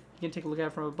here. You can take a look at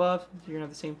it from above. You're going to have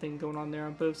the same thing going on there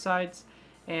on both sides.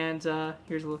 And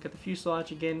here's a look at the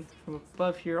fuselage again from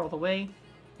above here all the way,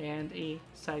 and a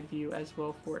side view as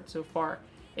well for it so far.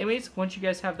 Anyways, once you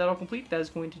guys have that all complete, that is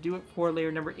going to do it for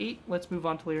layer number 8. Let's move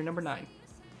on to layer number 9.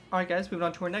 Alright guys, moving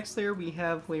on to our next layer, we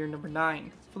have layer number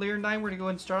 9. For layer 9, we're going to go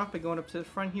ahead and start off by going up to the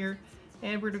front here,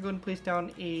 and we're going to go ahead and place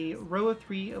down a row of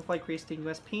 3 of light gray stained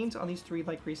glass panes on these 3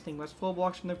 light gray stained glass full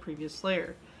blocks from the previous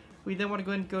layer. We then want to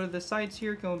go ahead and go to the sides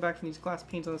here, going back from these glass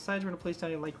panes on the sides, we're going to place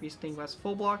down a light gray stained glass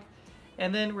full block,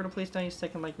 and then we're going to place down a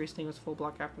second light gray stained glass full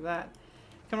block after that.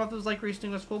 Coming off those light gray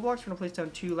stained glass full blocks, we're going to place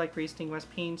down 2 light gray stained glass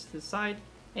panes to the side,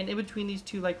 and in between these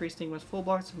 2 light gray stained glass full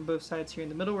blocks from both sides here in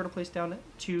the middle, we're going to place down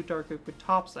 2 dark oak wood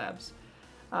top slabs.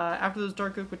 After those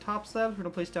dark oak wood top slabs, we're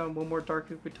going to place down 1 more dark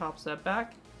oak wood top slab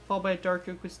back, followed by a dark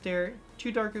oak wood stair,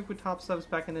 2 dark oak wood top slabs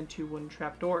back, and then 2 wooden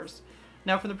trapdoors.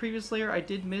 Now from the previous layer, I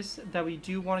did miss that we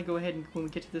do want to go ahead and, when we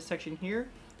get to this section here,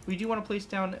 we do want to place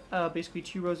down basically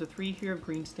 2 rows of 3 here of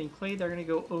green stained clay. They're going to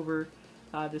go over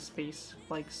this space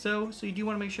like so. So you do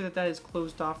want to make sure that that is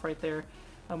closed off right there,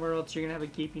 or else you're going to have a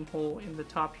gaping hole in the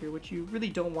top here, which you really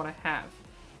don't want to have.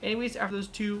 Anyways, after those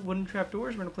 2 wooden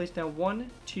trapdoors, we're going to place down 1,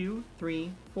 2,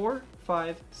 3, 4,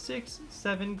 5, 6,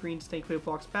 7 green stained clay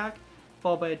blocks back,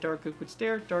 followed by a dark oak wood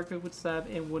stair, dark oak wood slab,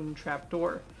 and wooden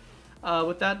trapdoor.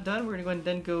 With that done, we're going to go ahead and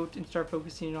then go and start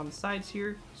focusing on the sides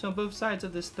here. So on both sides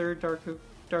of this third dark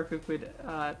oak wood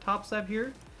top slab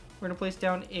here, we're going to place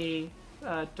down a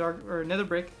nether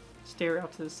brick stair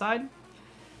out to the side.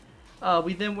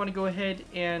 We then want to go ahead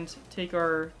and take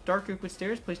our dark oak wood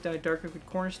stairs, place down a dark oak wood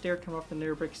corner stair, come off the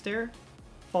nether brick stair,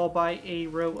 followed by a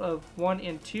row of 1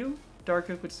 and 2 dark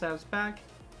oak wood slabs back.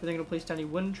 We're then going to place down a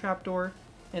wooden trapdoor,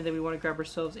 and then we want to grab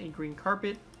ourselves a green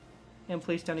carpet and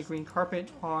place down a green carpet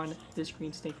on this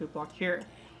green stained wood block here.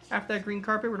 After that green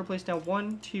carpet, we're going to place down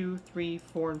 1, 2, 3,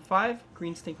 4, and 5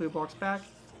 green stained wood blocks back,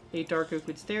 a dark oak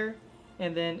wood stair,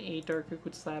 and then a dark oak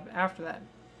wood slab after that.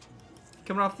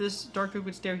 Coming off this dark oak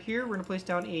wood stair here, we're going to place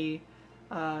down a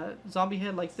zombie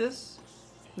head like this.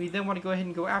 We then want to go ahead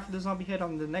and go after the zombie head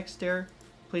on the next stair,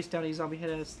 place down a zombie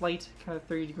head at a slight kind of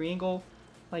 30-degree angle,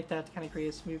 like that, to kind of create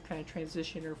a smooth kind of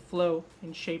transition or flow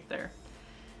in shape there.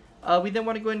 We then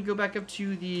want to go ahead and go back up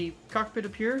to the cockpit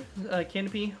up here,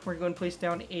 canopy. We're going to place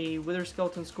down a wither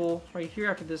skeleton skull right here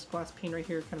after this glass pane right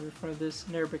here, kind of in front of this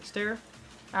nether brick stair.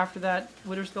 After that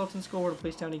wither skeleton skull, we're going to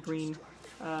place down a green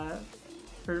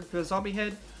for the zombie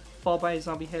head, followed by a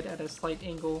zombie head at a slight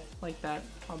angle like that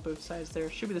on both sides there.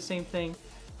 Should be the same thing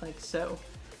like so.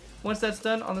 Once that's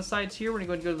done, on the sides here, we're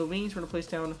going to go to the wings. We're going to place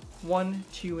down 1,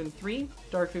 2, and 3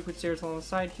 dark oak wood stairs along the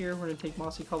side here. We're going to take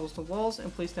mossy cobblestone walls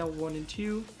and place down 1 and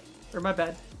 2. Or my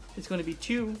bad, it's going to be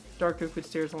 2 dark oak wood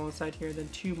stairs along the side here, and then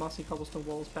 2 mossy cobblestone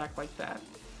walls back like that.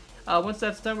 Once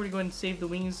that's done, we're going to go ahead and save the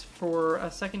wings for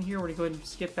a second here. We're going to go ahead and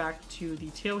skip back to the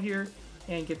tail here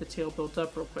and get the tail built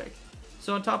up real quick.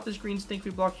 So on top of this green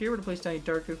stinkwood block here, we're going to place down a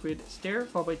dark oak wood stair,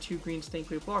 followed by 2 green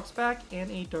stinkwood blocks back,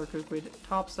 and a dark oak wood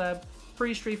top slab.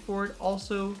 Pretty straightforward.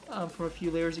 Also, from a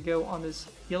few layers ago on this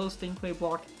yellow stinkwood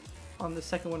block on the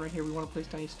second one right here, we want to place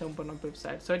down a stone button on both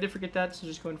sides. So I did forget that, so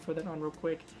just go ahead and throw that on real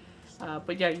quick.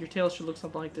 But yeah, your tail should look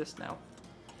something like this now.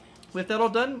 With that all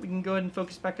done, we can go ahead and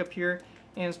focus back up here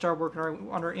and start working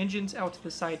on our engines out to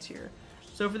the sides here.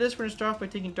 So for this, we're going to start off by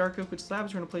taking dark oak wood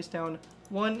slabs. We're going to place down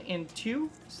 1 and 2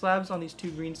 slabs on these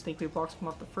 2 green snakeweed blocks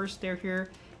coming off the first stair here,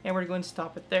 and we're going to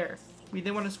stop it there. We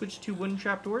then want to switch to wooden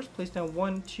trapdoors, place down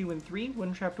 1, 2, and 3.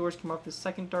 Wooden trapdoors come off the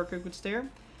second dark oak wood stair,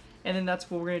 and then that's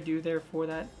what we're going to do there for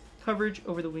that coverage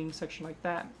over the wing section like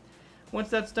that. Once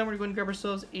that's done, we're going to grab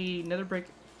ourselves a nether brick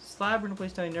slab. We're going to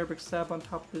place down a nether brick slab on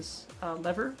top of this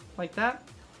lever like that.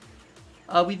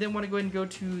 We then want to go ahead and go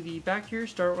to the back here,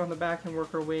 start on the back and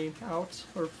work our way out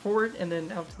or forward and then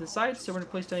out to the side. So we're going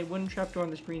to place down a wooden trapdoor on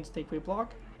this green snakeweed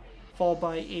block, followed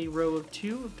by a row of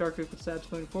 2 of dark oak wood slabs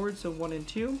going forward, so 1 and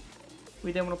 2.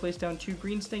 We then want to place down 2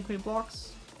 green snakeweed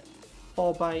blocks,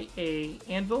 followed by a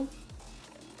anvil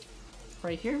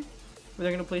right here. We're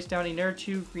then going to place down another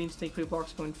 2 green snakeweed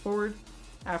blocks going forward.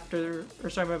 After, or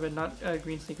sorry, my bad, not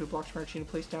green snakeweed blocks. We're actually going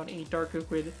to place down a dark oak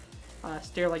wood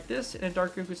stair like this, and a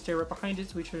dark oak wood stair right behind it.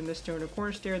 So we turn this stair into a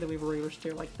corner stair, then we have a regular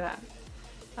stair like that.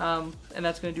 And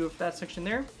that's going to do it for that section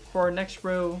there. For our next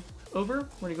row over,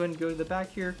 we're going to go ahead and go to the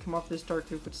back here, come off this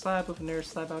dark oak wood slab with another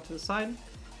slab out to the side.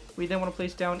 We then want to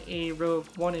place down a row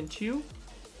of 1 and 2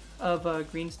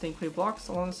 of green snakeweed blocks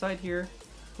along the side here.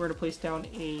 We're going to place down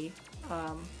a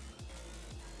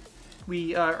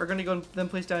we are going to go and then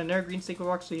place down another green snakeweed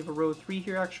block, so you have a row of 3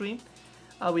 here actually.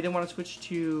 We then want to switch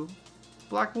to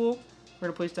black wool. We're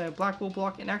going to place down a black wool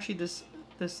block, and actually this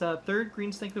third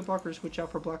green snakeweed block, we're going to switch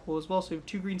out for black wool as well. So we have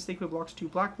 2 green snakeweed blocks, 2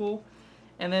 black wool,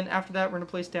 and then after that we're going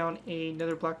to place down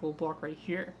another black wool block right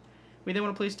here. We then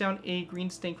want to place down a green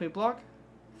snakeweed block,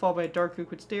 followed by a dark oak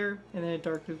wood stair, and then a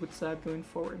dark oak wood slab going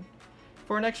forward.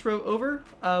 For our next row over,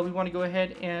 we want to go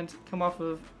ahead and come off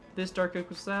of this dark oak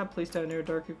wood slab, place down another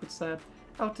dark oak wood slab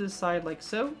out to the side like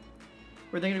so.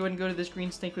 We're then going to go ahead and go to this green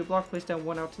snakeweed block, place down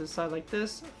 1 out to the side like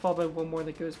this, followed by 1 more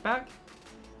that goes back.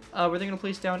 We're then going to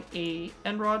place down a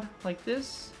end rod like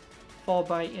this, followed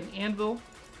by an anvil.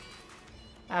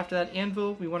 After that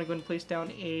anvil, we want to go ahead and place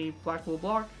down a black wool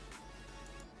block.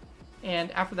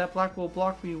 And after that black wool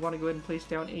block, we want to go ahead and place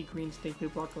down a green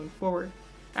snakeweed block going forward.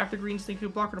 After green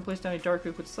snakeweed block, we're going to place down a dark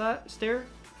oak wood stair,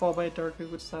 followed by a dark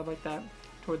oak wood slab like that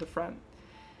toward the front.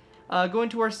 Going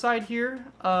to our side here,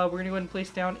 we're going to go ahead and place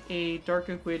down a dark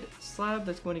oak wood slab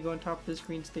that's going to go on top of this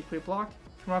green snakeweed block.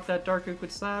 From off that dark oak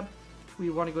wood slab, we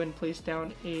want to go ahead and place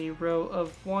down a row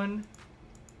of 1,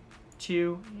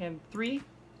 2, and 3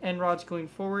 end rods going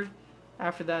forward.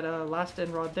 After that last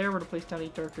end rod there, we're going to place down a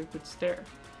dark oak wood stair.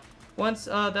 Once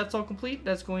that's all complete,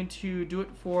 that's going to do it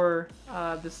for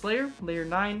this layer, layer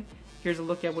 9. Here's a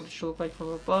look at what it should look like from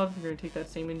above. You're going to take that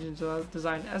same engine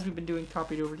design as we've been doing,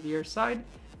 copied over to the air side.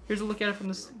 Here's a look at it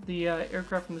from the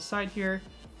aircraft from the side here,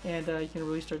 and you can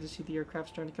really start to see the aircraft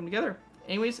starting to come together.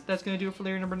 Anyways, that's going to do it for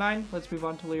layer number 9. Let's move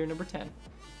on to layer number 10.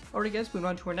 Alright guys, moving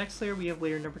on to our next layer, we have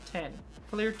layer number 10.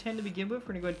 For layer 10 to begin with,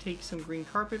 we're going to go ahead and take some green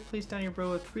carpet, place down your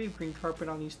row of 3 of green carpet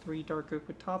on these 3 dark oak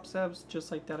wood top slabs,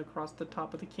 just like that across the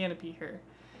top of the canopy here.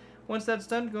 Once that's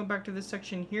done, going back to this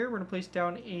section here, we're going to place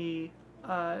down a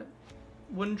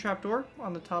wooden trapdoor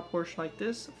on the top portion like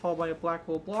this, followed by a black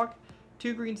wool block,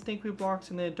 2 green snakeweed blocks,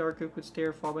 and then a dark oak wood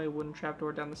stair, followed by a wooden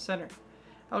trapdoor down the center.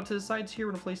 Out to the sides here,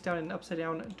 we're going to place down an upside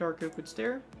down dark oak wood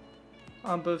stair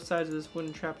on both sides of this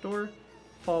wooden trapdoor,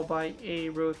 followed by a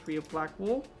row of 3 of black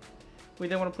wool. We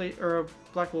then want to place, or a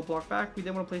black wool block back. We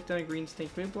then want to place down a green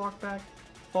snakeweed block back,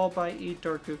 followed by a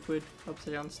dark oak wood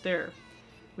upside down stair.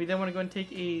 We then want to go and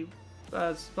take a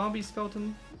zombie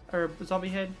skeleton, or zombie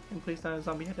head, and place down a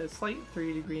zombie head at a slight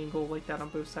 30-degree angle like that on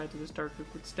both sides of this dark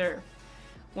oak wood stair.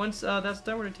 Once that's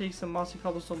done, we're going to take some mossy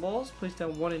cobblestone balls, place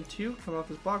down 1 and 2, come off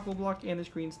this black wool block and this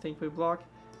green snakeweed block.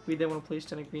 We then want to place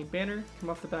down a green banner, come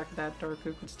off the back of that dark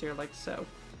oak wood stair like so.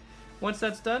 Once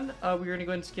that's done, we're going to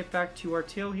go ahead and skip back to our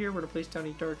tail here. We're going to place down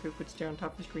a dark oak wood stair on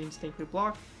top of this green snakeweed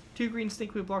block, 2 green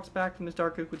snakeweed blocks back from this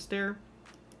dark oak wood stair,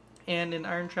 and an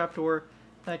iron trapdoor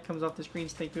that comes off this green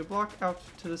snakeweed block out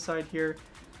to the side here,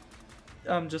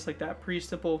 just like that. Pretty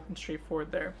simple and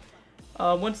straightforward there.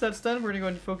 Once that's done, we're going to go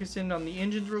ahead and focus in on the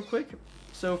engines real quick.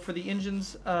 So for the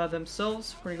engines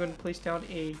themselves, we're going to go ahead and place down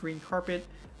a green carpet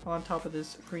on top of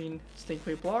this green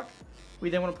snakeweed block. We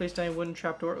then want to place down a wooden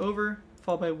trapdoor over,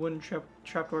 followed by a wooden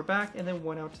trapdoor back, and then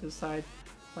 1 out to the side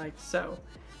like so.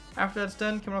 After that's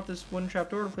done, coming off this wooden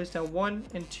trapdoor, we'll place down 1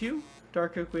 and 2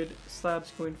 dark oak wood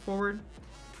slabs going forward.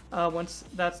 Once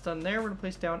that's done there, we're going to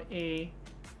place down a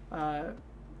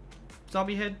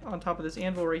zombie head on top of this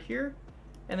anvil right here,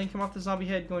 and then come off the zombie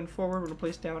head going forward. We're going to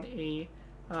place down a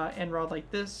end rod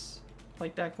like this,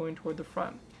 like that, going toward the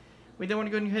front. We then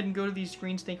want to go ahead and go to these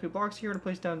green snakewood blocks here and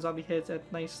place down zombie heads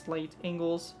at nice slight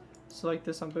angles. So like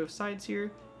this on both sides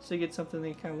here. So you get something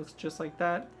that kind of looks just like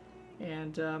that.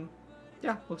 And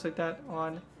yeah, looks like that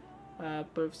on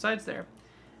both sides there.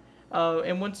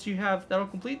 And once you have that all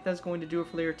complete, that's going to do it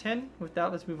for layer 10. With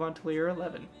that, let's move on to layer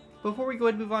 11. Before we go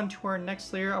ahead and move on to our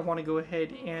next layer, I want to go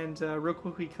ahead and real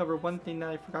quickly cover one thing that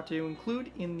I forgot to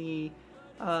include in the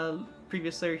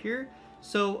previous layer here.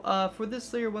 So for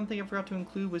this layer, one thing I forgot to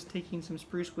include was taking some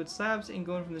spruce wood slabs and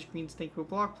going from this green snakewood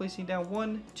block, placing down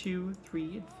 1, 2, 3,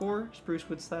 and 4 spruce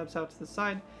wood slabs out to the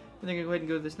side. And then I'm going to go ahead and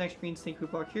go to this next green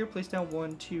snakewood block here, place down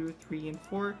 1, 2, 3, and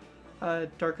 4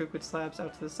 dark oak wood slabs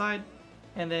out to the side.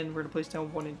 And then we're going to place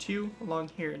down 1 and 2 along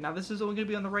here. Now this is only going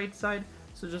to be on the right side,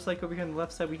 so just like over here on the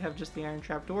left side we have just the iron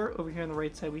trap door, over here on the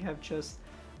right side we have just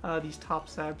these top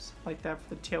slabs like that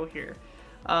for the tail here.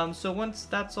 So once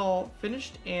that's all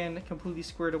finished and completely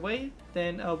squared away,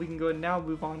 then we can go ahead and now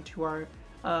move on to our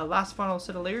last final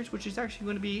set of layers, which is actually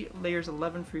going to be layers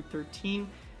 11 through 13.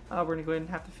 We're going to go ahead and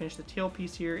have to finish the tail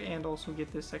piece here and also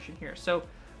get this section here. So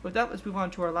with that, let's move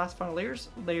on to our last final layers,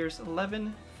 layers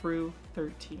 11 through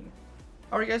 13.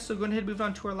 Alright guys, so going ahead and move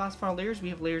on to our last final layers. We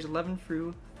have layers 11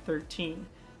 through 13.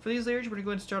 For these layers, we're going to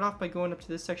go ahead and start off by going up to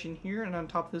this section here, and on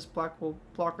top of this black wool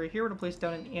block right here, we're going to place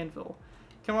down an anvil.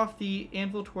 Come off the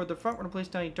anvil toward the front, we're going to place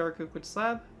down a dark oak wood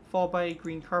slab, followed by a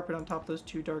green carpet on top of those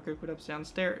 2 dark oak wood upside down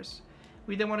stairs.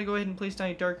 We then want to go ahead and place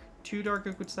down two dark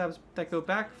oak wood slabs that go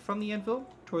back from the anvil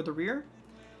toward the rear.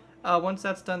 Once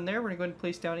that's done there, we're going to go ahead and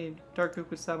place down a dark oak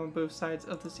wood slab on both sides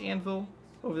of this anvil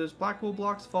over those black wool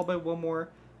blocks, followed by 1 more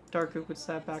dark oak wood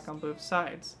slab back on both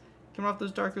sides. Coming off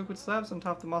those dark oak wood slabs on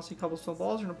top of the mossy cobblestone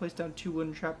walls, we're going to place down 2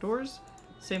 wooden trapdoors.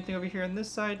 Same thing over here on this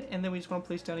side, and then we just want to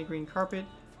place down a green carpet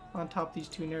on top of these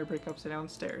 2 narrow brick upside down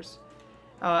stairs.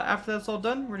 After that's all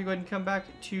done, we're going to go ahead and come back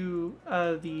to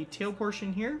the tail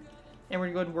portion here, and we're going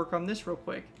to go ahead and work on this real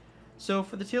quick. So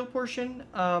for the tail portion,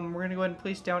 we're going to go ahead and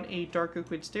place down a dark oak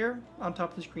wood stair on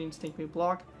top of this green snakewood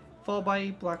block, followed by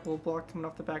a black wool block coming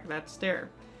off the back of that stair.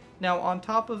 Now on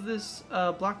top of this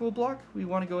black wool block, we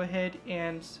want to go ahead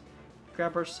and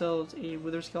grab ourselves a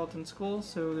wither skeleton skull.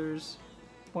 So there's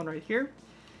one right here.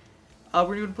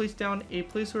 We're going to place down a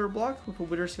placeholder block with a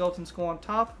wither skeleton skull on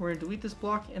top. We're going to delete this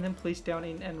block and then place down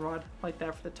an end rod like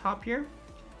that for the top here.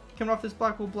 Coming off this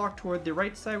black wool block toward the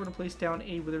right side, we're going to place down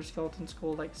a wither skeleton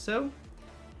skull like so.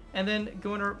 And then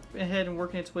going ahead and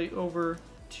working its way over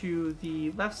to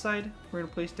the left side, we're going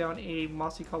to place down a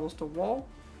mossy cobblestone wall.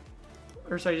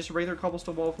 Or sorry, just a regular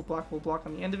cobblestone wall with a black wool block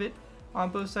on the end of it. On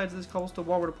both sides of this cobblestone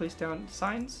wall, we're going to place down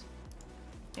signs.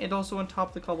 And also on top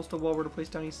of the cobblestone wall, we're going to place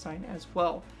down a sign as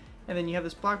well. And then you have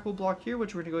this black wool block here,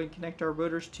 which we're going to go ahead and connect our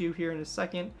rotors to here in a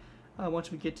second,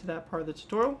 once we get to that part of the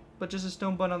tutorial. But just a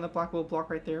stone button on the black wool block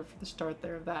right there for the start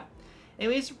there of that.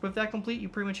 Anyways, with that complete, you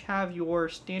pretty much have your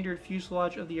standard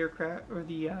fuselage of the aircraft, or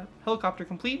the helicopter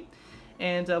complete.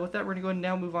 And with that, we're going to go ahead and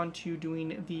now move on to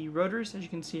doing the rotors, as you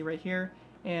can see right here,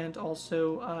 and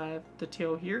also the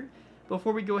tail here,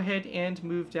 before we go ahead and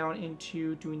move down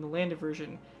into doing the landed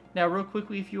version. Now real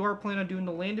quickly, if you are planning on doing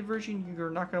the landed version, you're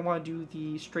not going to want to do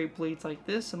the straight blades like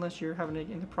this unless you're having it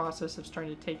in the process of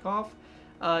starting to take off.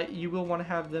 You will want to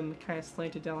have them kind of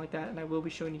slanted down like that, and I will be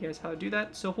showing you guys how to do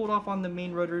that. So hold off on the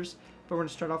main rotors, but we're going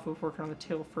to start off with working on the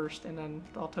tail first, and then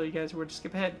I'll tell you guys where to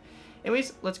skip ahead.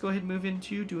 Anyways, let's go ahead and move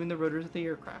into doing the rotors of the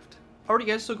aircraft. Alrighty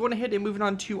guys, so going ahead and moving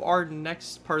on to our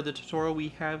next part of the tutorial, we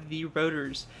have the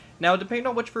rotors. Now depending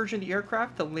on which version of the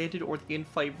aircraft, the landed or the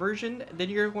in-flight version, then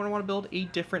you're going to want to build a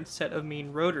different set of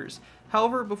main rotors.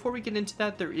 However, before we get into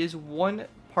that, there is one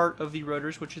part of the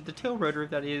rotors, which is the tail rotor,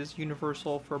 that is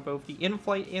universal for both the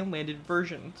in-flight and landed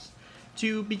versions.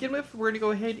 To begin with, we're going to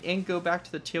go ahead and go back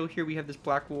to the tail here. We have this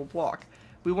black wool block.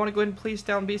 We want to go ahead and place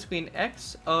down basically an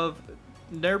X of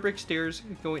nether brick stairs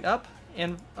going up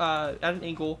and at an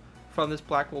angle from this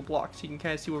black wool block. So you can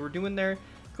kind of see what we're doing there,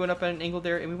 going up at an angle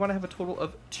there, and we want to have a total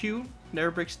of 2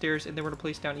 nether brick stairs, and then we're going to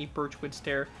place down a birchwood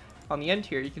stair on the end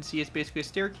here. You can see it's basically a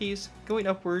staircase going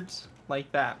upwards like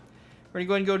that. We're going to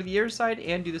go ahead and go to the other side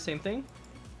and do the same thing.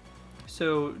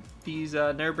 So these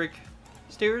nether brick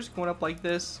stairs going up like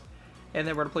this, and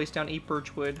then we're going to place down a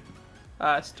birchwood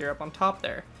stair up on top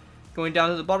there. Going down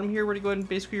to the bottom here, we're going to go ahead and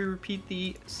basically repeat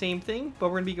the same thing, but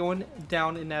we're going to be going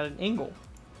down and at an angle.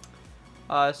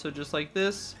 So just like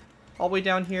this, all the way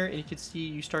down here, and you can see,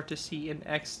 you start to see an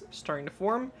X starting to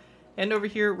form. And over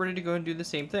here, we're going to go and do the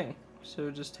same thing.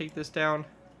 So just take this down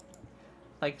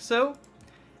like so,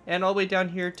 and all the way down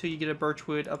here till you get a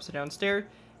birchwood upside down stair.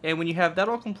 And when you have that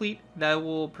all complete, that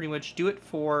will pretty much do it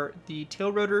for the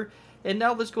tail rotor. And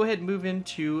now let's go ahead and move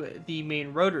into the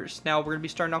main rotors. Now we're going to be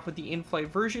starting off with the in-flight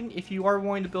version. If you are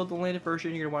wanting to build the landed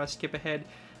version, you're going to want to skip ahead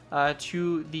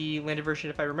to the landed version.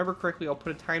 If I remember correctly, I'll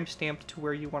put a timestamp to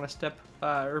where you want to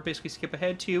or basically skip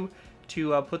ahead to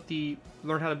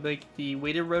learn how to make the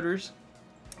weighted rotors.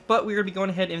 But we're going to be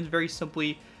going ahead and very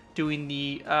simply doing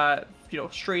the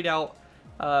straight out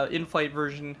in-flight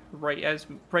version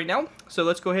right now. So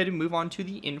let's go ahead and move on to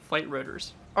the in-flight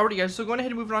rotors. Alrighty guys, so going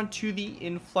ahead and moving on to the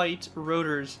in-flight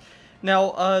rotors.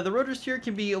 Now the rotors here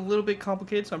can be a little bit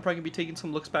complicated, so I'm probably going to be taking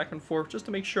some looks back and forth just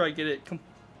to make sure I get it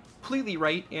completely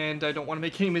right, and I don't want to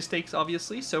make any mistakes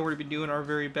obviously, so we're going to be doing our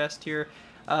very best here.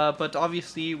 But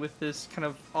obviously with this kind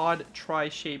of odd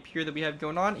tri-shape here that we have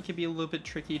going on, it can be a little bit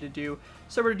tricky to do,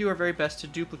 so we're going to do our very best to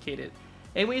duplicate it.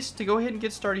 Anyways, to go ahead and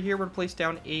get started here, we're going to place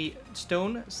down a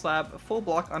stone slab full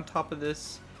block on top of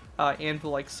this anvil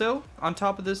like so. On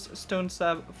top of this stone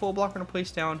slab full block, we're going to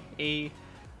place down a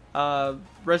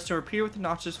redstone repeater with the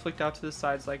notches flicked out to the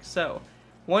sides like so.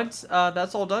 Once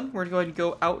that's all done, we're going to go ahead and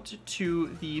go out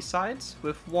to the sides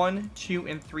with 1, 2,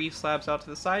 and 3 slabs out to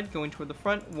the side, going toward the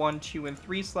front, 1, 2, and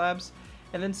 3 slabs,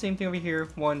 and then same thing over here,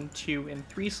 1, 2, and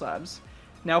 3 slabs.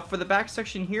 Now for the back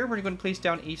section here, we're going to place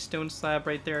down a stone slab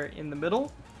right there in the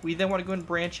middle. We then want to go and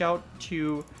branch out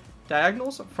to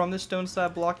diagonals from this stone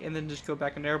slab block and then just go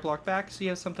back an air block back, so you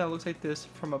have something that looks like this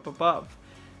from up above.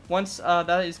 Once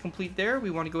that is complete there,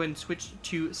 we want to go ahead and switch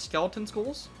to skeleton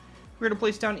skulls. We're going to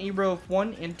place down a row of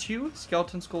 1 and 2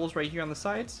 skeleton skulls right here on the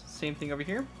sides. Same thing over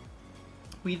here.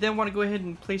 We then want to go ahead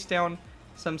and place down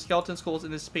some skeleton skulls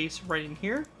in this space right in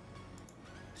here.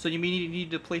 So you may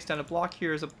need to place down a block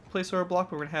here as a placeholder block,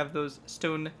 but we're going to have those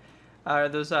skeleton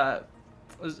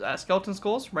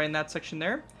skulls right in that section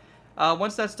there.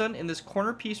 Once that's done, in this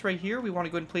corner piece right here, we want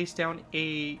to go ahead and place down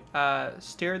a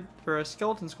stair for a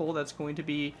skeleton skull that's going to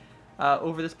be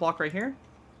over this block right here.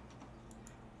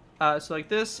 So like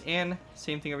this, and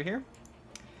same thing over here.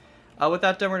 With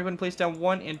that done, we're going to place down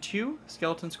 1 and 2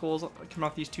 skeleton skulls coming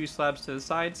off these 2 slabs to the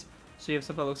sides. So you have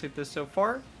something that looks like this so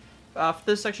far. For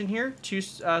this section here, 2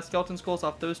 skeleton skulls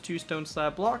off those 2 stone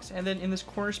slab blocks, and then in this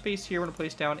corner space here, we're going to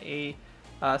place down a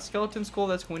skeleton skull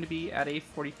that's going to be at a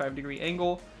 45-degree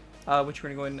angle, which we're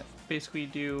going to go and basically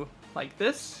do like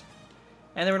this.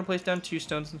 And then we're going to place down 2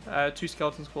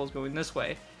 skeleton skulls going this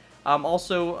way.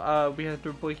 Also, we have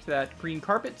to break that green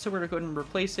carpet, so we're going to go ahead and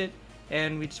replace it,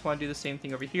 and we just want to do the same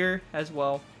thing over here as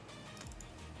well.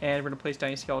 And we're going to place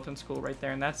down a skeleton skull right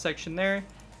there in that section there,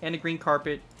 and a green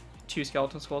carpet, 2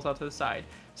 skeleton skulls out to the side.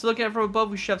 So looking at it from above,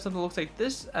 we should have something that looks like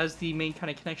this as the main kind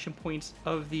of connection points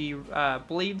of the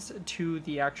blades to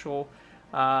the actual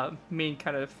main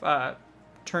kind of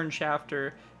turn shaft,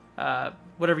 or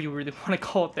whatever you really want to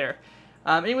call it there.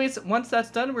 Anyways, once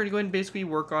that's done, we're going to go ahead and basically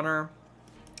work on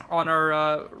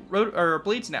our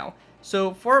blades now.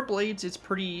 So for our blades, it's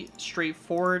pretty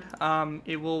straightforward.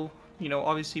 It will,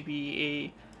 obviously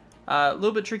be a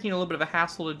little bit tricky and a little bit of a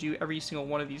hassle to do every single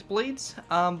one of these blades,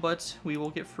 but we will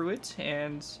get through it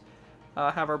and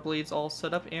have our blades all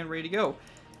set up and ready to go.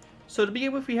 So to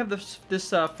begin with, we have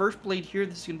this first blade here.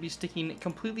 This is going to be sticking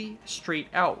completely straight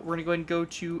out. We're going to go ahead and go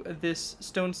to this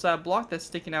stone slab block that's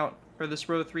sticking out, or this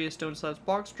row 3 of stone slabs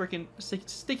blocks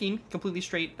sticking completely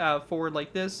straight forward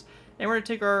like this. And we're going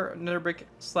to take our nether brick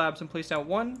slabs and place down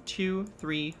 1, 2,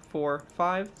 3, 4,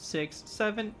 5, 6,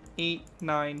 7, 8,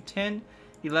 9, 10,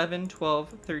 11, 12,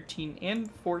 13,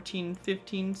 and 14,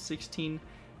 15, 16,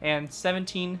 and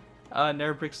 17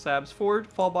 nether brick slabs forward,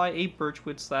 followed by a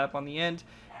birchwood slab on the end.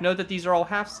 Note that these are all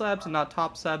half slabs and not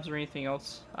top slabs or anything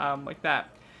else like that.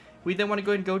 We then want to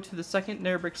go ahead and go to the second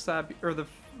nether brick slab, or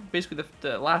basically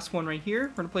the last one right here.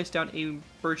 We're going to place down a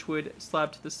birchwood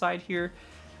slab to the side here.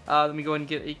 Let me go ahead and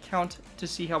get a count to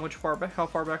see how far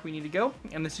back we need to go.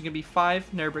 And this is going to be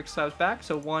 5 nether brick slabs back.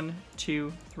 So 1,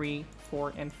 2, 3,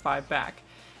 4, and 5 back.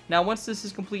 Now once this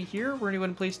is complete here, we're going to go ahead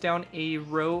and place down a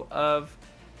row of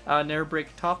nether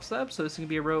brick top slabs. So this is going to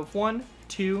be a row of 1,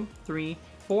 2, 3,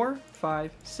 4,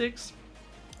 5, 6,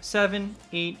 7,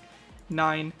 8,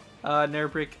 9 nether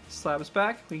brick slabs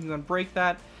back. We can go and break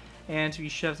that, and you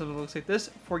should have something that looks like this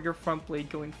for your front blade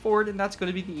going forward, and that's going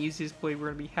to be the easiest blade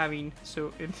we're going to be having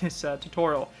in this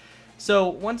tutorial. So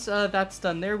once that's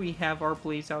done there, we have our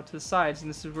blades out to the sides, and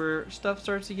this is where stuff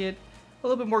starts to get a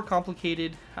little bit more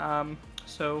complicated.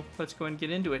 So let's go and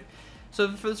get into it.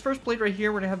 So for this first blade right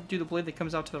here, we're going to have to do the blade that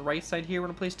comes out to the right side here. We're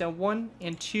going to place down 1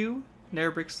 and 2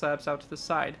 nether brick slabs out to the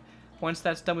side. Once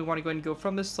that's done, we want to go ahead and go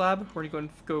from this slab. We're going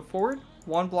to go forward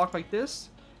 1 block like this,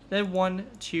 then 1,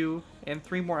 2, and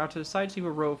 3 more out to the side, so you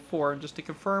have a row of 4. And just to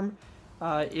confirm,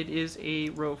 it is a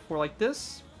row of 4 like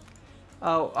this.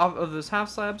 off of those half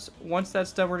slabs. Once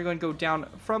that's done, we're going to go down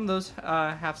from those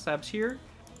half slabs here,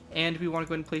 and we want to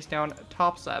go ahead and place down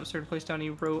top slabs. So we're going to place down a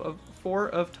row of 4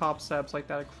 of top slabs like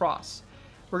that across.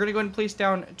 We're going to go ahead and place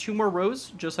down 2 more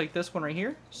rows, just like this one right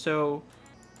here. So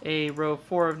a row of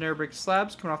 4 of NeverGiveUp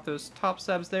slabs coming off those top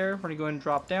slabs there. We're going to go ahead and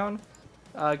drop down,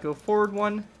 go forward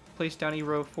 1, place down a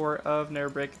row of 4 of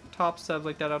NeverGiveUp top slabs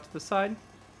like that out to the side.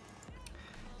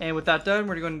 And with that done,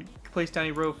 we're going to place down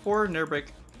a row of 4 NeverGiveUp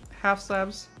half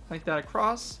slabs like that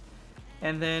across.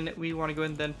 And then we want to go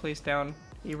ahead and then place down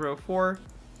a row of 4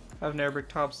 of NeverGiveUp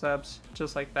top slabs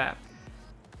just like that.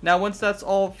 Now once that's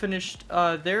all finished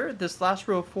there, this last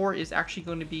row of 4 is actually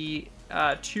going to be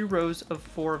 2 rows of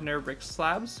 4 of NeverGiveUp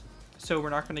slabs. So we're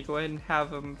not going to go ahead and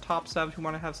have them top slabs. We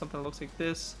want to have something that looks like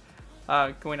this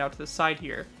going out to the side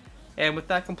here. And with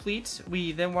that complete,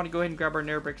 we then want to go ahead and grab our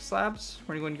NeverGiveUp slabs.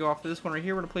 We're going to go off of this one right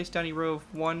here. We're going to place down a row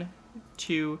of 1,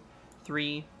 2,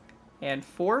 3, and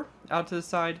 4 out to the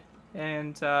side.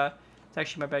 And it's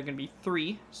actually, my bad, going to be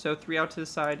 3. So 3 out to the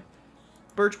side.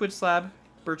 Birchwood slab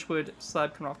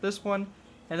coming off this one.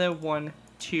 And then 1,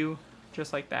 2,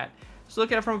 just like that. So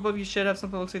looking at it from above, you should have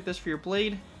something that looks like this for your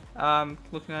blade.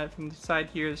 Looking at it from the side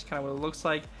here, this is kind of what it looks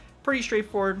like. Pretty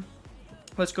straightforward.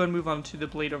 Let's go and move on to the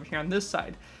blade over here on this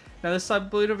side. Now this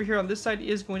blade over here on this side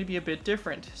is going to be a bit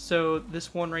different. So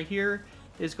this one right here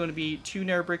is going to be 2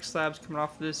 NeverGiveUp slabs coming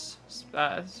off this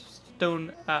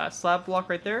stone slab block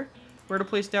right there. We're going to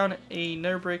place down a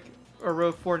row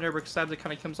of 4 NeverGiveUp slabs that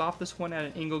kind of comes off this one at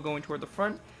an angle going toward the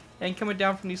front. And coming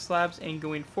down from these slabs and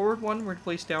going forward 1, we're going to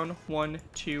place down 1,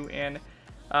 2, and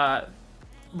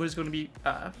what is going to be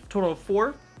a total of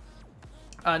 4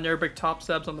 NeverGiveUp top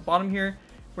slabs on the bottom here.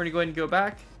 We're going to go ahead and go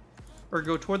back, or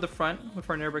go toward the front with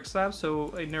our NeverGiveUp slabs.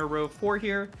 So a row of 4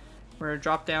 here. We're going to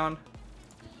drop down,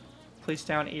 place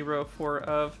down a row of 4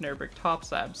 of NeverGiveUp top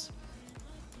slabs.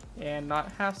 And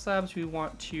not half slabs, we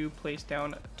want to place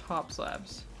down top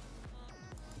slabs.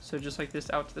 So just like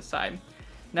this out to the side.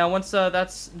 Now once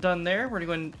that's done there, we're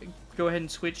going to go ahead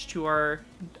and switch to our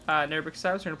NeverGiveUp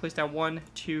slabs. We're going to place down 1,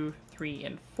 2, 3,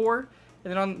 and 4.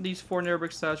 And then on these 4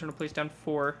 NeverGiveUp slabs, we're going to place down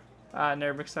 4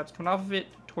 NeverGiveUp slabs coming off of it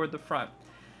toward the front.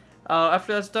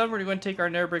 After that's done, we're going to take our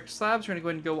NeverGiveUp slabs. We're going to go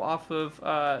ahead and go off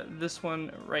of this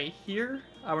one right here.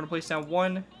 We're going to place down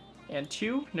 1 and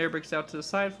 2 NeverGiveUps out to the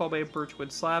side, followed by a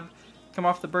birchwood slab. Come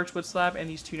off the birchwood slab and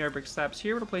these 2 NeverGiveUp slabs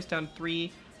here. We're going to place down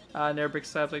 3 NeverGiveUp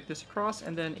slabs like this across,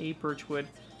 and then a birchwood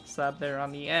slab there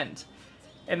on the end.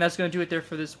 And that's going to do it there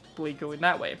for this blade going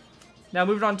that way. Now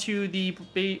moving on to the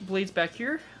blades back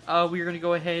here, we are going to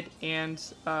go ahead and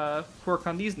work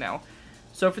on these now.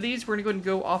 So for these, we're going to go ahead and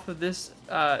go off of this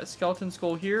skeleton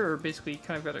skull here, or basically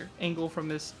kind of at an angle from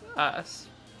this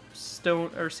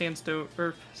stone or sandstone,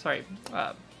 or sorry,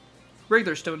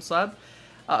 regular stone slab.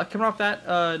 Coming off that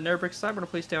NeverGiveUp slab, we're going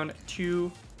to place down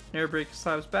 2 NeverGiveUp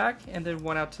slabs back, and then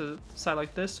 1 out to the side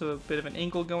like this, so a bit of an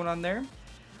angle going on there.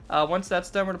 Once that's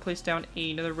done, we're going to place down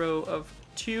another row of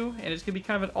 2, and it's going to be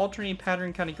kind of an alternating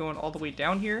pattern kind of going all the way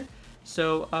down here.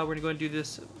 So we're going to go and do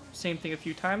this same thing a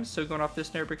few times. So going off this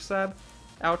NeverGiveUp slab,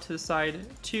 out to the side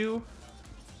 2,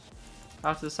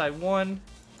 out to the side 1,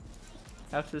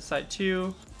 out to the side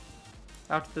 2,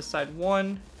 out to the side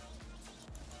 1,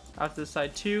 out to the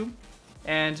side 2.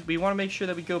 And we want to make sure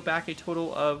that we go back we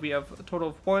have a total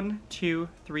of 1, 2,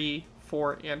 3,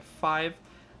 4, and 5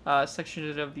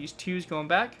 sections of these 2s going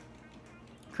back.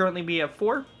 Currently we have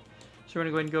 4, so we're going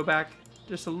to go ahead and go back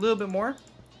just a little bit more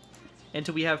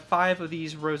until we have 5 of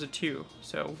these rows of 2.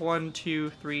 So 1,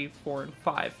 2, 3, 4, and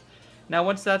 5. Now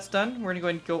once that's done, we're going to go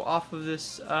ahead and go off of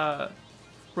this row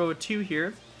of 2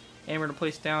 here, and we're going to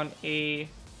place down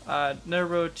another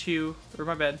row of 2, or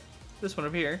my bad, this one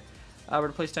over here. We're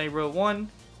going to place down a row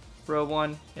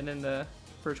 1, and then the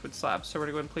birchwood slab. So we're going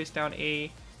to go ahead and place down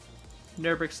a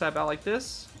NeverGiveUp slab out like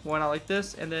this, 1 out like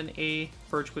this, and then a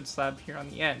birchwood slab here on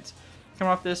the end.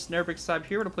 Coming off this NeverGiveUp slab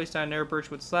here, we're going to place down another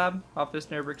birchwood slab, off this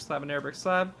NeverGiveUp slab, a NeverGiveUp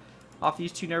slab, off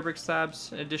these 2 NeverGiveUp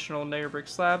slabs, additional NeverGiveUp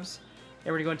slabs,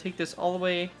 and we're going to take this all the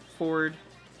way forward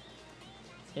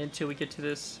until we get to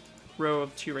this row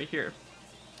of 2 right here.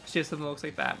 So you have something that looks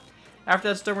like that. After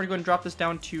that's done, we're going to drop this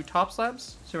down to top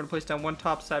slabs. So we're going to place down 1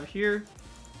 top slab here.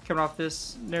 Coming off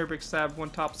this NeverGiveUp slab, 1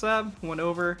 top slab, 1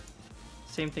 over.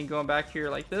 Same thing going back here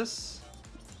like this.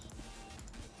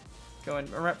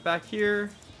 Going right back here.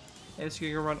 And it's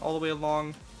going to run all the way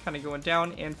along, kind of going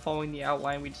down and following the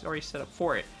outline we just already set up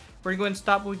for it. We're going to go ahead and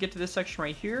stop when we get to this section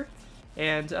right here.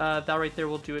 And that right there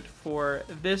will do it for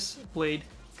this blade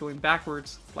going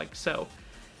backwards like so.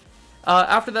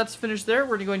 After that's finished there,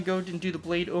 we're going to go and do the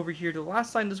blade over here to the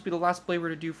last line. This will be the last blade we're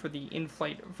going to do for the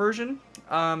in-flight version.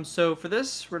 So for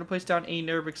this, we're going to place down a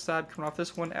NeverGiveUp slab coming off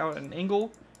this one out at an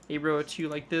angle, a row of 2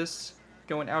 like this,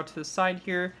 going out to the side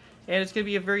here. And it's going to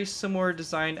be a very similar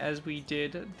design as we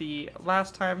did the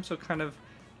last time, so kind of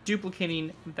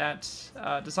duplicating that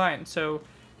design. So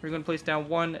we're going to place down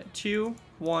 1, 2,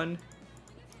 1,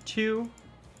 2,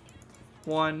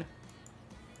 1,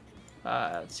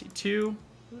 let's see, 2,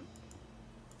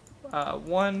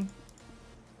 1,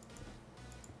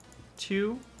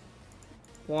 2,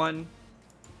 1,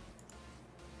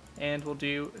 and we'll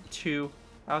do 2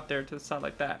 out there to the side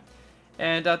like that.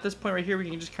 And at this point right here, we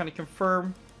can just kind of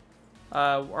confirm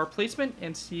our placement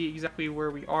and see exactly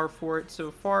where we are for it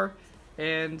so far.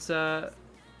 And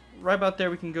right about there,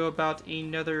 we can go about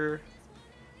another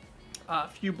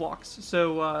few blocks.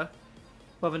 So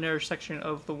we'll have another section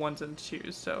of the 1s and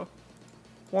 2s. So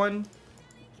 1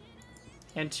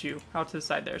 and 2 out to the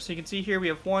side there. So you can see here we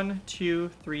have 1, 2,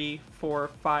 3, 4,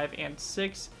 5, and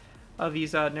 6 of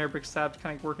these NeverGiveUp slabs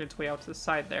kind of working its way out to the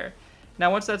side there. Now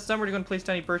once that's done, we're going to place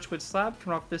down a birchwood slab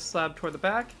coming off this slab toward the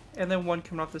back, and then one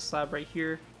coming off this slab right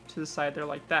here to the side there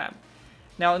like that.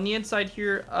 Now on the inside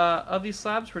here of these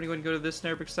slabs, we're going to go to this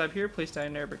NeverGiveUp slab here, place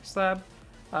down a NeverGiveUp slab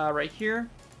right here,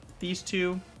 these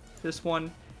two, this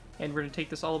one, and we're going to take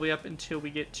this all the way up until we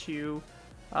get to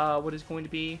what is going to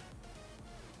be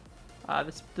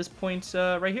this point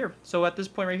right here. So at this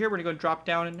point right here, we're going to go and drop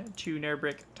down into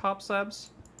NeverGiveUp top slabs.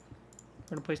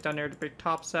 We're going to place down NeverGiveUp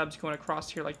top slabs going across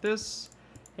here like this,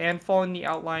 and following the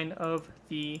outline of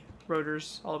the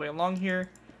rotors all the way along here,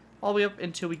 all the way up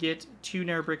until we get 2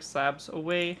 NeverGiveUp slabs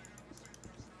away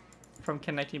from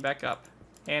connecting back up.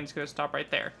 And it's going to stop right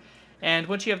there. And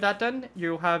once you have that done,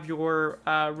 you'll have your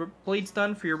blades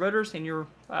done for your rotors, and your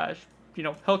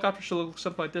helicopter should look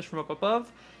something like this from up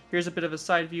above. Here's a bit of a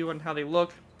side view on how they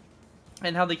look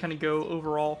and how they kind of go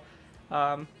overall.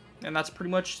 And that's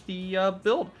pretty much the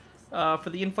build for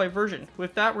the in-flight version.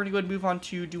 With that, we're going to go ahead and move on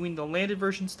to doing the landed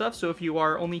version stuff. So if you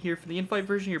are only here for the in-flight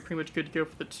version, you're pretty much good to go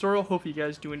for the tutorial. Hope you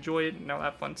guys do enjoy it and all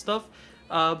that fun stuff.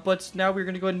 But now we're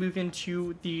going to go ahead and move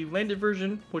into the landed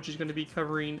version, which is going to be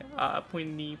covering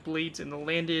putting the blades in the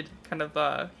landed kind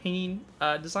of hanging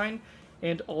design,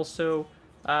 and also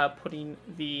putting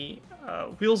the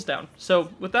wheels down. So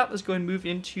with that, let's go ahead and move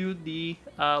into the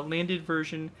landed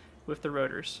version with the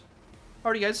rotors.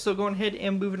 Alrighty guys, so going ahead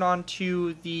and moving on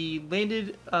to the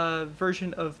landed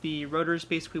version of the rotors.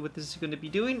 Basically what this is going to be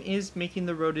doing is making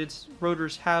the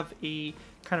rotors have a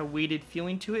kind of weighted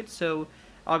feeling to it. So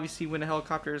obviously when a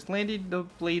helicopter is landed, the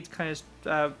blades kind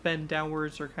of bend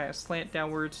downwards or kind of slant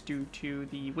downwards due to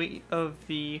the weight of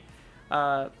the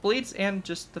blades and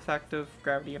just the fact of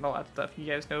gravity and all that stuff. You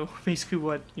guys know basically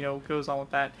what goes on with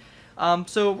that.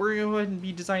 So we're going to go ahead and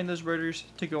be designing those rotors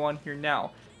to go on here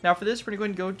now. Now for this, we're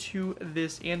going to go and go to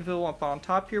this anvil up on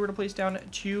top here. We're going to place down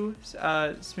 2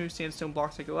 smooth sandstone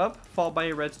blocks that go up, followed by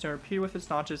a redstone repeater with its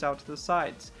notches out to the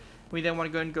sides. We then want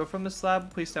to go and go from the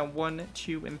slab, place down 1,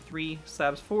 2, and 3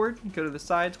 slabs forward, go to the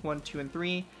sides, 1, 2, and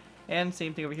 3, and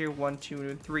same thing over here, 1, 2,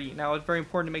 and 3. Now it's very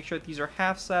important to make sure that these are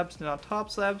half slabs and not top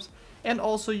slabs, and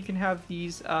also you can have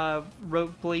these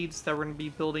rope blades that we're going to be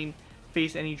building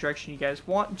face any direction you guys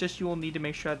want, just you will need to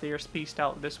make sure that they are spaced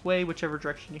out this way, whichever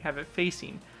direction you have it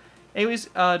facing. Anyways,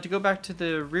 to go back to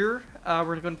the rear, we're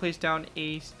going to go and place down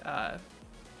a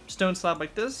stone slab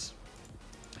like this,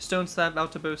 stone slab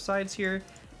out to both sides here,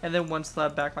 and then 1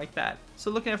 slab back like that. So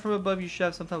looking at it from above, you should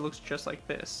have something that looks just like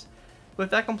this.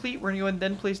 With that complete, we're going to go and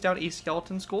then place down a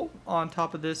skeleton skull on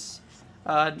top of this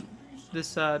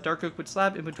dark oak wood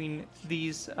slab in between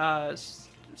these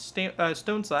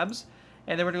stone slabs.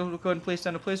 And then we're going to go ahead and place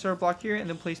down a placeholder block here, and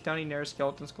then place down a narrow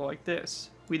skeleton skull like this.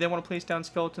 We then want to place down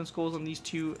skeleton skulls on these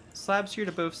 2 slabs here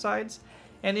to both sides.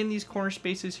 And in these corner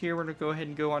spaces here, we're going to go ahead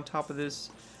and go on top of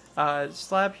this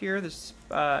slab here, this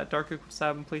dark oak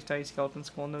slab, and place down a skeleton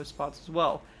skull in those spots as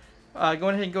well.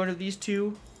 Going ahead and going to these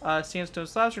 2 sandstone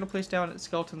slabs, we're going to place down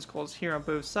skeleton skulls here on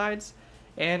both sides.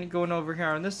 And going over here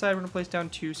on this side, we're going to place down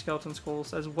 2 skeleton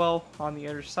skulls as well on the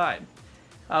other side.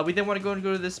 We then want to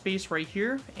go to this space right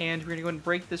here, and we're going to go and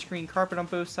break this green carpet on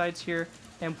both sides here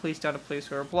and place down a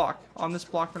placeholder block. On this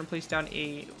block, we're going to place down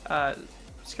a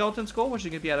skeleton skull, which is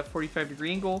going to be at a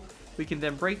 45-degree angle. We can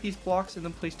then break these blocks and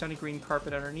then place down a green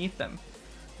carpet underneath them.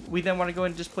 We then want to go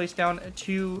and just place down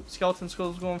 2 skeleton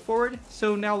skulls going forward.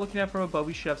 So now looking at it from above,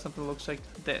 we should have something that looks like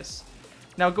this.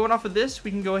 Now going off of this,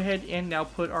 we can go ahead and now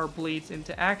put our blades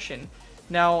into action.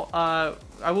 Now,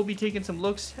 I will be taking some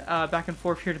looks back and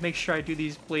forth here to make sure I do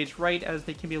these blades right, as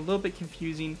they can be a little bit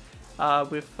confusing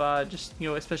with just, you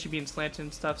know, especially being slanted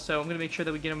and stuff. So I'm going to make sure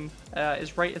that we get them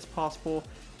as right as possible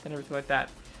and everything like that.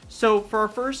 So for our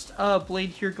first blade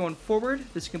here going forward,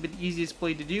 this is going to be the easiest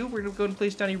blade to do. We're going to go and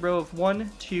place down a row of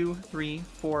 1, 2, 3,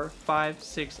 4, 5,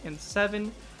 6, and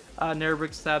 7 narrow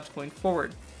brick slabs going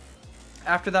forward.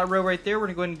 After that row right there,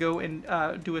 we're going to go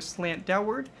and do a slant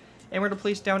downward, and we're going to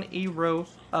place down a row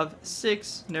of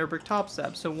 6 narrow brick top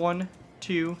slabs. So 1,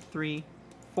 2, 3,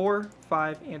 4,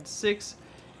 5, and 6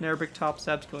 narrow brick top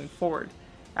slabs going forward.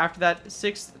 After that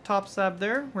 6th top slab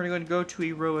there, we're going to go to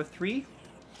a row of 3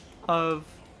 of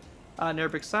narrow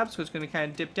brick slabs. So it's going to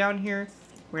kind of dip down here.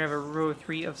 We're going to have a row of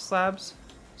 3 of slabs.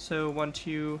 So 1,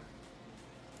 2,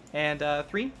 and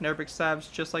 3 narrow brick slabs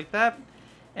just like that.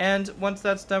 And once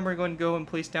that's done, we're going to go and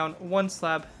place down 1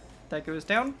 slab that goes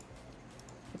down.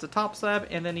 It's a top slab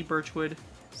and then a birchwood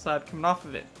slab coming off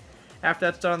of it. After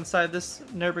that's done on the side of this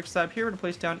narrow brick slab here, we're going to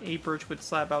place down a birchwood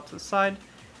slab out to the side.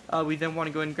 We then want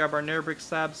to go ahead and grab our narrow brick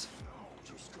slabs.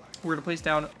 We're going to place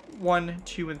down 1,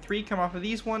 2, and 3 come off of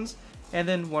these ones, and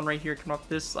then 1 right here come off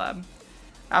this slab.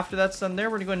 After that's done there,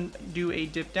 we're going to go and do a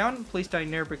dip down, place down a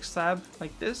narrow brick slab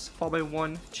like this, followed by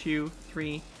 1, 2,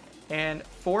 3, and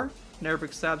 4 narrow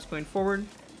brick slabs going forward.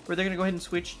 We're then going to go ahead and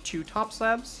switch to top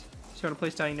slabs. So I'm going to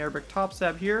place down a narrow brick top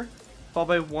slab here, followed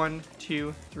by 1,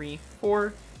 2, 3,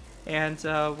 4, and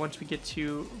once we get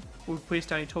to, we'll place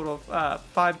down a total of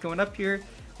 5 going up here.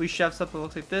 We should have something that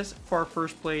looks like this for our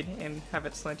first blade and have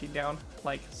it slanting down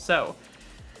like so.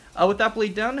 With that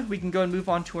blade done, we can go and move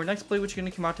on to our next blade, which is going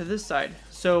to come out to this side.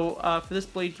 So for this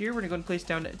blade here, we're going to go and place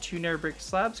down 2 narrow brick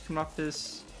slabs coming off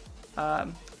this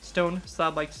stone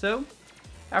slab like so.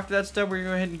 After that's done, we're going to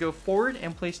go ahead and go forward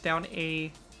and place down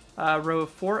a row of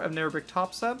 4 of narrow brick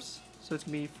top slabs. So it's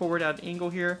going to be forward at an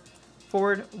angle here.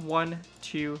 Forward, 1,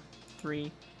 2,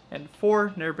 3, and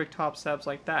 4 narrow brick top slabs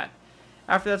like that.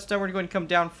 After that's done, we're going to come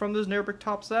down from those narrow brick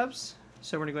top slabs.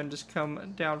 So we're going to go and just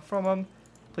come down from them,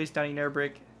 place down a narrow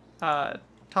brick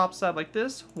top slab like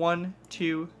this. 1,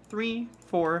 2, 3,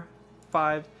 4,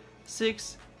 5,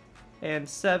 6, and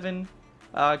 7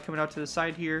 coming out to the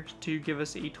side here to give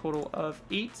us a total of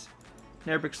 8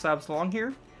 narrow brick slabs along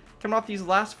here. Coming off these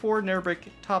last 4 narrow brick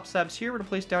top slabs here, we're going to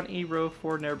place down a row of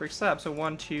 4 narrow brick slabs. So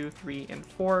 1, 2, 3, and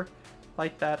 4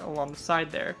 like that along the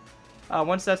side there.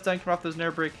 Once that's done, coming off those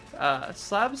narrow brick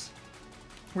slabs,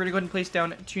 we're going to go ahead and place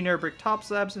down 2 narrow brick top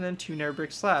slabs and then 2 narrow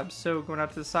brick slabs. So going out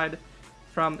to the side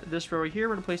from this row here,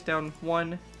 we're going to place down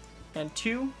 1 and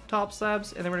 2 top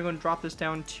slabs, and then we're going to go and drop this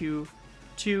down to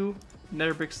 2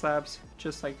 narrow brick slabs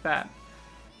just like that.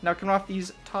 Now coming off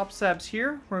these top slabs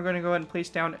here, we're going to go ahead and place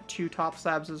down 2 top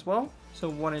slabs as well. So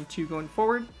 1 and 2 going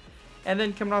forward. And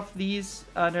then coming off these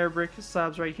narrow brick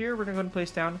slabs right here, we're going to go ahead and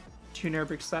place down 2 narrow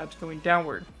brick slabs going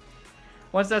downward.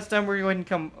 Once that's done, we're going to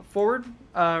go ahead and come forward.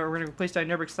 We're going to place down a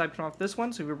narrow brick slab coming off this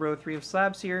one. So we have a row of 3 of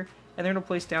slabs here. And then we're going to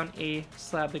place down a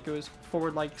slab that goes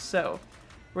forward like so.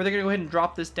 We're then going to go ahead and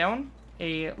drop this down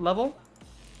a level.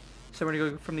 So we're going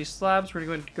to go from these slabs, we're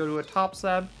going to go to a top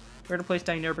slab. We're going to place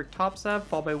down a narrow brick top slab,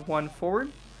 followed by 1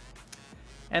 forward.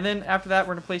 And then after that,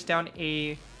 we're going to place down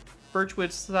a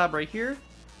birchwood slab right here,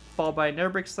 followed by a narrow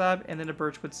brick slab, and then a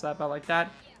birchwood slab out like that.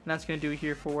 And that's going to do it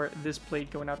here for this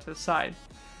blade going out to the side.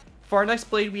 For our next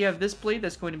blade, we have this blade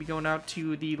that's going to be going out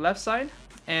to the left side.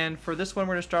 And for this one,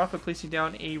 we're going to start off by placing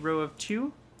down a row of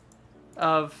 2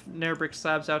 of narrow brick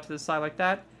slabs out to the side like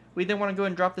that. We then want to go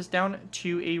and drop this down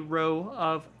to a row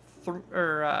of,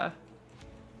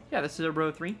 this is a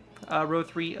row 3. Row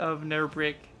 3 of narrow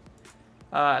brick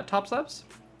top slabs.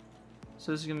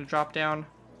 So this is going to drop down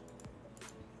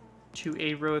to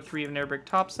a row of 3 of narrow brick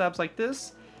top slabs like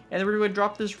this. And then we're going to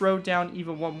drop this row down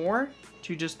even one more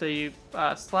to just a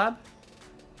slab.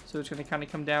 So it's going to kind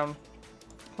of come down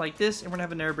like this, and we're going to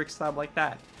have a narrow brick slab like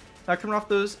that. Now coming off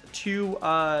those two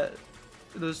top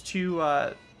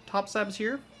slabs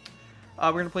here,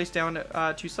 we're going to place down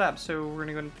 2 slabs. So we're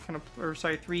going to go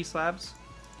and 3 slabs.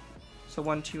 So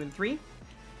 1, 2, and 3.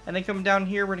 And then coming down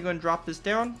here, we're going to go and drop this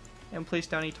down and place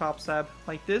down a top slab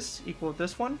like this, equal to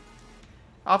this one.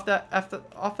 Off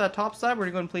that top slab, we're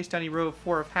going to go and place down a row of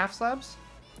 4 of half slabs.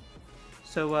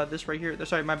 So this right here,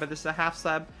 sorry, my bad, this is a half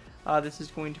slab. This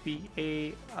is going to be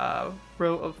a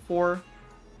row of 4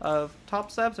 of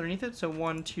top slabs underneath it. So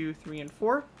 1, 2, 3, and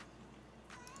 4.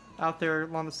 Out there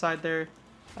along the side there,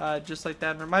 just like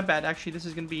that. Or my bad, actually, this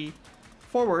is going to be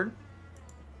forward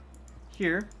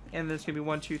here. And then it's going to be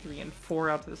 1, 2, 3, and 4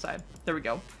 out to the side. There we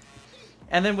go.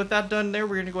 And then with that done there,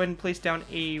 we're going to go ahead and place down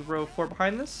a row of 4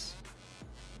 behind this.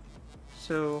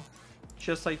 So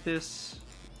just like this,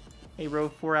 a row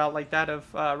of 4 out like that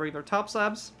of regular top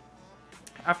slabs.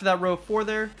 After that row of 4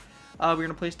 there, we're going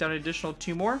to place down an additional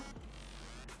 2 more.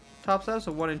 top slabs,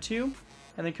 so 1 and 2,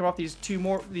 and then come off these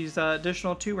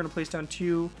additional 2. We're going to place down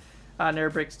 2 nether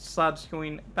brick slabs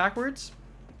going backwards,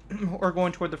 or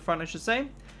going toward the front, I should say.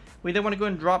 We then want to go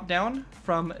and drop down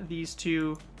from these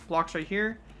 2 blocks right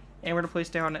here, and we're going to place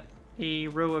down a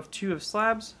row of 2 of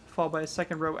slabs, followed by a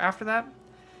second row after that.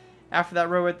 After that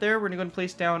row right there, we're going to go and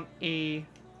place down a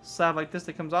slab like this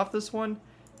that comes off this one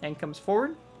and comes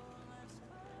forward.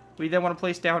 We then want to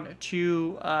place down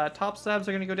 2 top slabs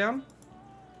that are going to go down.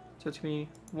 So it's going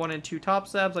to be 1 and 2 top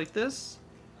slabs like this.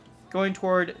 Going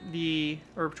toward the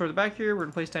back here, we're going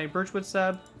to place down a birchwood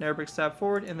slab, nether brick slab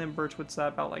forward, and then birchwood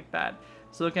slab out like that.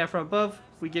 So looking at it from above,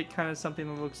 we get kind of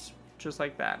something that looks just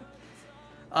like that.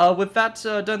 With that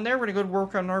done there, we're going to go and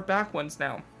work on our back ones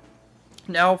now.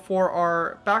 Now for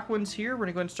our back ones here, we're going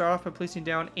to go and start off by placing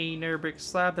down a nether brick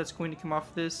slab that's going to come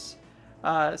off this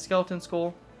skeleton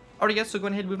skull. Alright guys, so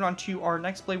going ahead and moving on to our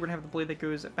next blade, we're going to have the blade that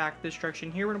goes back this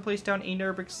direction here. We're going to place down a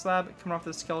nether brick slab coming off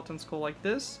the skeleton skull like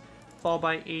this, followed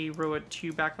by a row of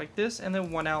 2 back like this, and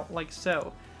then 1 out like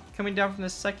so. Coming down from the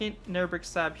second nether brick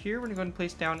slab here, we're going to go and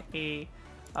place down a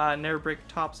nether brick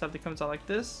top slab that comes out like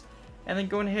this, and then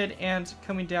going ahead and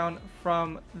coming down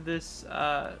from this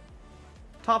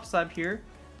top slab here,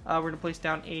 we're going to place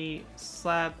down a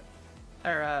slab,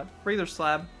 or a regular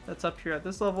slab that's up here at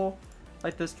this level,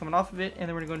 like this, coming off of it, and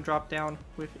then we're going to go and drop down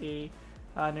with a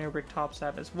nether brick top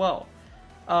slab as well.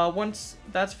 Once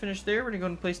that's finished there, we're going to go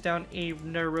and place down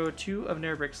another row of 2 of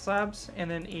nether brick slabs, and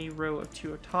then a row of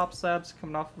 2 of top slabs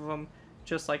coming off of them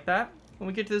just like that. When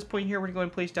we get to this point here, we're going to go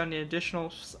and place down an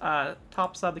additional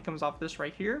top slab that comes off this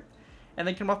right here, and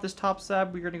then come off this top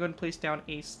slab, we're going to go and place down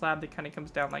a slab that kind of comes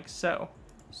down like so.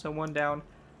 So 1 down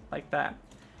like that.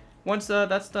 Once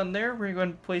that's done there, we're going to go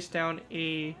and place down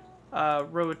a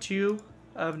row of 2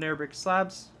 of nether brick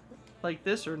slabs like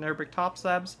this, or nether brick top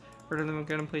slabs. We're then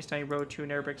going to place down a row of 2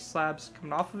 nether brick slabs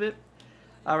coming off of it.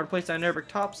 We're going to place down a nether brick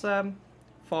top slab,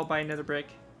 followed by another brick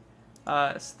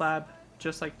slab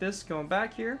just like this, going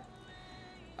back here.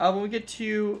 When we get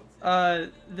to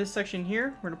this section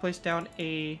here, we're going to place down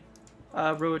a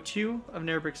row of 2 of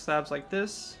nether brick slabs like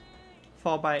this,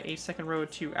 followed by a second row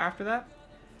of 2 after that.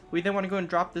 We then want to go and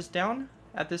drop this down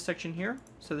at this section here.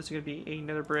 So this is going to be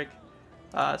another brick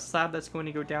slab that's going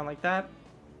to go down like that.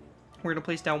 We're going to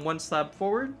place down 1 slab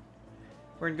forward.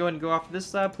 We're going to go ahead and go off of this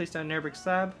slab, place down a nether brick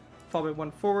slab, followed by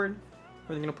 1 forward.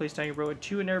 We're then going to place down a row of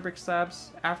 2 nether brick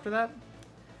slabs after that.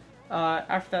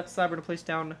 After that slab, we're going to place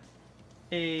down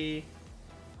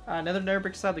another nether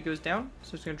brick slab that goes down.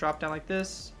 So it's going to drop down like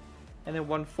this, and then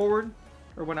 1 forward,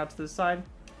 or 1 out to the side.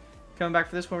 Coming back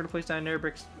for this one, we're going to place down a nether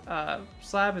brick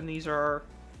slab, and these are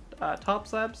our top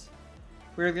slabs.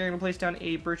 We're going to place down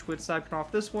a birchwood slab coming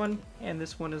off this one, and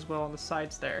this one as well on the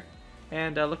sides there.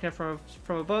 And looking at from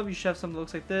above, you should have something that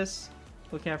looks like this.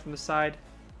 Looking at it from the side,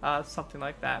 something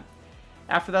like that.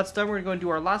 After that's done, we're going to go and do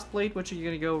our last blade, which is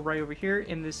going to go right over here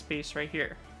in this space right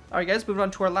here. Alright guys, moving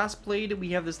on to our last blade.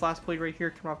 We have this last blade right here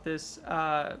coming off this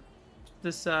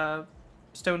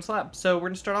stone slab. So we're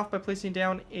going to start off by placing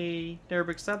down a nether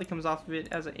brick slab that comes off of it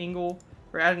as an angle,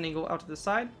 or at an angle out to the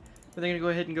side. We're then going to go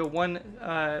ahead and go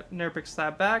 1 nether brick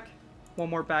slab back, 1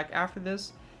 more back after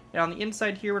this. And on the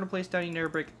inside here, we're going to place down a nether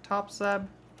brick top slab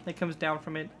that comes down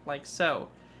from it like so.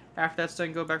 After that's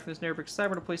done, go back from this nether brick slab,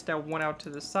 we're going to place down 1 out to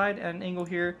the side at an angle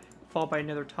here, followed by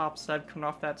another top slab coming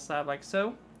off that slab like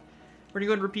so. We're going to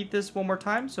go and repeat this 1 more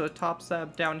time, so a top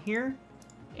slab down here,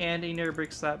 and a nether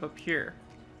brick slab up here.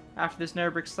 After this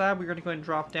nether brick slab, we're going to go and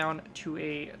drop down to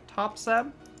a top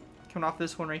slab, coming off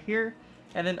this one right here,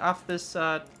 and then off this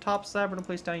top slab, we're going to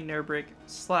place down a nether brick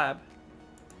slab.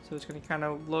 So it's going to kind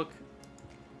of look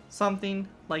something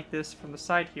like this from the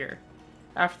side here.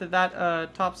 After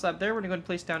that top slab there, we're going to go and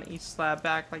place down a slab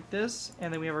back like this,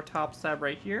 and then we have our top slab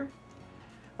right here.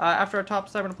 After our top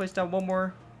slab, we're going to place down 1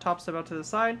 more top slab out to the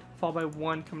side, followed by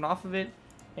 1 coming off of it,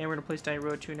 and we're going to place down a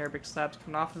row of 2 nether brick slabs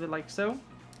coming off of it like so.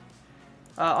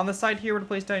 On the side here, we're going to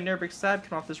place down a nether brick slab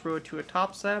coming off this row of 2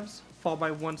 top slabs, followed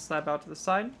by 1 slab out to the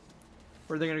side.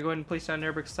 We're then going to go ahead and place down a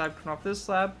nether brick slab coming off this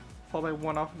slab, followed by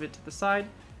 1 off of it to the side,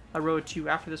 a row of 2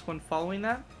 after this one following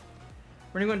that.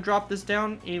 We're going to go and drop this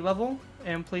down a level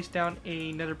and place down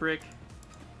a nether brick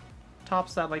top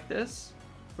slab like this.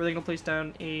 We're then going to place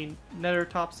down a nether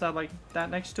top slab like that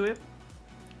next to it.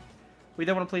 We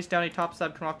then want to place down a top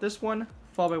slab coming off this one,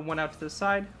 followed by 1 out to the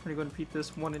side. We're going to go and repeat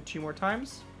this 1 and 2 more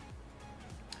times.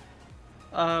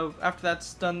 After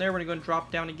that's done there, we're going to go and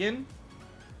drop down again.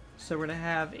 So we're going to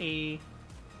have a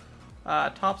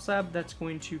top slab that's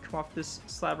going to come off this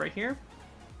slab right here.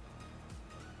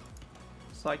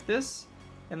 So like this.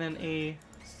 And then a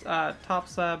top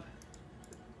slab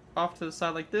off to the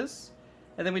side like this.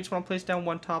 And then we just want to place down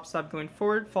one top slab going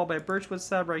forward, followed by a birchwood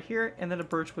slab right here, and then a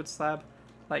birchwood slab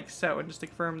like so. And just to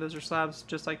confirm, those are slabs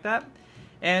just like that.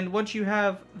 And once you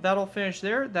have that all finished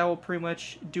there, that will pretty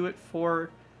much do it for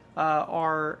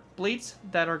our blades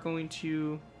that are going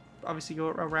to obviously go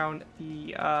around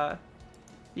the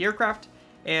aircraft.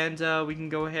 And we can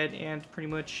go ahead and pretty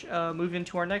much move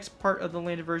into our next part of the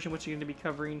landed version, which is going to be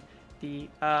covering the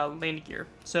landing gear.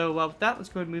 So with that, let's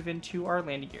go ahead and move into our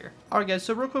landing gear. Alright guys,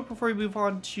 so real quick before we move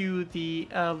on to the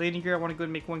landing gear, I want to go ahead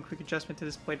and make one quick adjustment to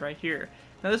this blade right here.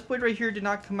 Now this blade right here did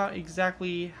not come out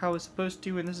exactly how it's supposed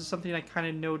to, and this is something I kind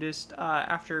of noticed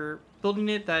after building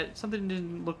it, that something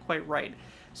didn't look quite right.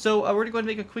 So we're going to go ahead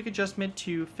and make a quick adjustment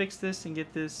to fix this and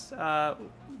get this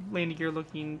landing gear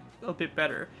looking a bit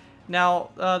better. Now,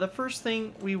 the first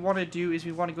thing we want to do is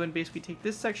we want to go ahead and basically take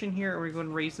this section here and we're going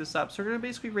to raise this up. So we're going to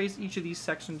basically raise each of these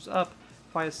sections up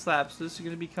by a slab. So this is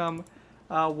going to become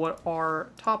what are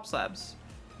top slabs.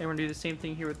 And we're going to do the same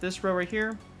thing here with this row right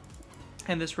here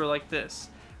and this row like this.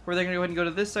 We're then going to go ahead and go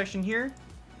to this section here,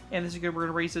 and this is good. We're going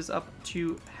to raise this up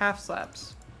to half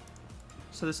slabs.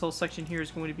 So this whole section here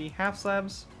is going to be half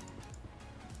slabs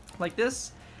like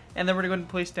this, and then we're going to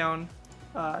place down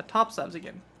top slabs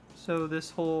again. So this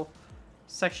whole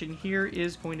section here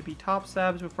is going to be top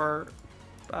slabs with our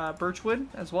birchwood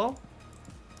as well.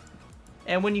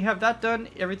 And when you have that done,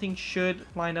 everything should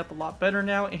line up a lot better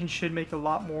now and should make a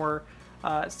lot more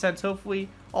sense, hopefully.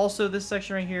 Also, this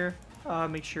section right here,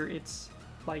 make sure it's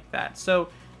like that. So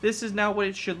this is now what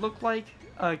it should look like,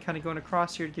 kind of going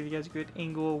across here to give you guys a good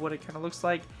angle of what it kind of looks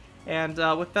like. And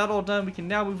with that all done, we can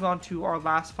now move on to our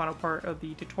last final part of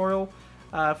the tutorial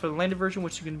for the landed version,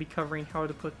 which is going to be covering how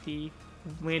to put the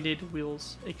landed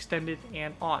wheels extended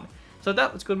and on. So with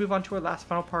that, let's go move on to our last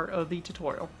final part of the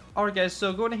tutorial. Alright guys,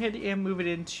 so going ahead and move it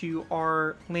into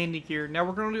our landing gear. Now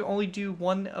we're going to only do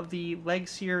one of the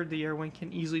legs here. The air one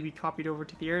can easily be copied over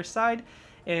to the air side,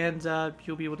 and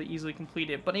you'll be able to easily complete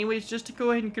it. But anyways, just to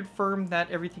go ahead and confirm that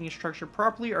everything is structured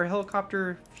properly, our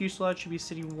helicopter fuselage should be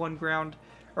sitting one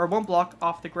block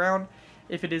off the ground.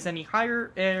 If it is any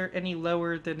higher or any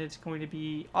lower, then it's going to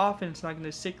be off and it's not going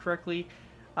to sit correctly.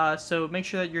 So make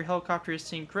sure that your helicopter is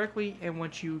sitting correctly, and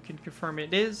once you can confirm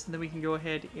it is, then we can go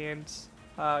ahead and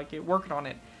get working on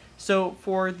it. So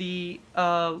for the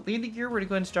landing gear, we're going to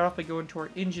go ahead and start off by going to our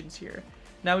engines here.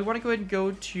 Now we want to go ahead and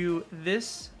go to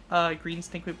this green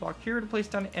stink weight block here to place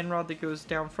down an end rod that goes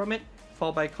down from it,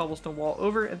 followed by a cobblestone wall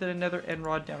over, and then another end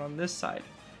rod down on this side.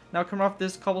 Now coming off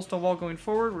this cobblestone wall going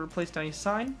forward, we're going to place down a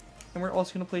sign, and we're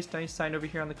also going to place down a sign over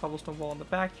here on the cobblestone wall in the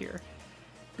back here.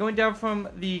 Going down from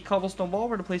the cobblestone wall,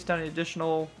 we're going to place down an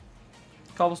additional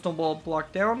cobblestone wall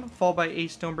block down, followed by a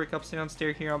stone brick upside down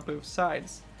stair here on both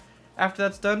sides. After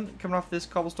that's done, coming off this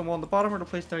cobblestone wall on the bottom, we're going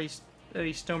to place down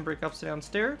a stone brick upside down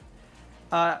stair.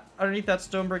 Underneath that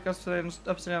stone brick upside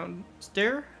down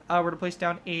stair, we're going to place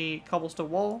down a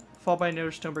cobblestone wall, followed by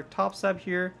another stone brick top slab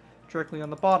here, directly on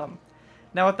the bottom.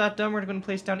 Now with that done, we're going to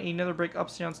place down another brick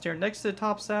upside down stair next to the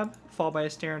top slab, followed by a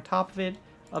stair on top of it,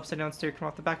 upside down stair coming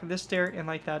off the back of this stair, and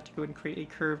like that to go ahead and create a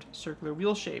curved circular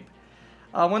wheel shape.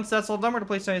 Once that's all done, we're going to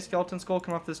place down a skeleton skull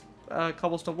coming off this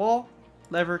cobblestone wall,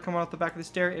 lever coming off the back of the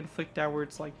stair, and flick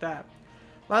downwards like that.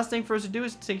 Last thing for us to do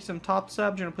is take some top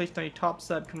slabs. We're going to place down a top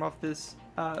slab coming off this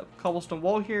cobblestone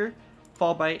wall here,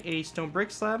 followed by a stone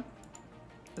brick slab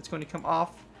that's going to come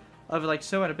off of it like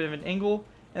so at a bit of an angle,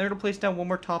 and we're going to place down one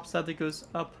more top slab that goes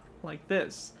up like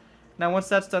this. Now once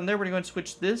that's done there, we're going to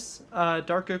switch this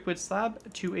dark oak wood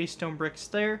slab to a stone brick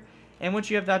stair, and once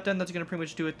you have that done, that's going to pretty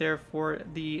much do it there for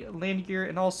the landing gear.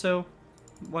 And also,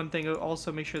 one thing,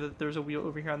 also make sure that there's a wheel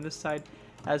over here on this side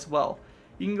as well.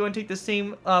 You can go and take the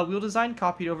same wheel design,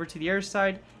 copy it over to the air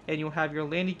side, and you'll have your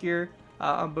landing gear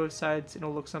on both sides, and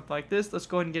it'll look something like this. Let's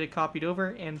go ahead and get it copied over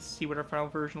and see what our final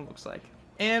version looks like.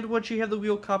 And once you have the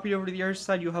wheel copied over to the air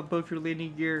side, you'll have both your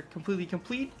landing gear completely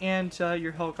complete, and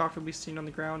your helicopter will be sitting on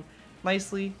the ground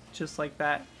nicely, just like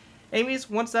that. Anyways,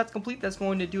 once that's complete, that's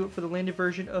going to do it for the landed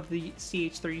version of the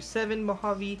CH-37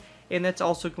 Mojave, and that's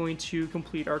also going to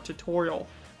complete our tutorial.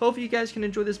 Hopefully you guys can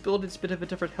enjoy this build. It's a bit of a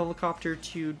different helicopter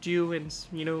to do, and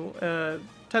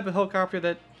type of helicopter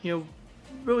that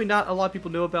really not a lot of people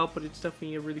know about, but it's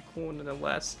definitely a really cool one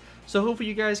nonetheless. So hopefully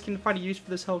you guys can find a use for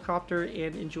this helicopter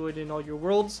and enjoy it in all your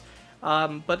worlds.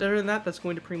 But other than that, that's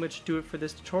going to pretty much do it for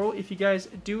this tutorial. If you guys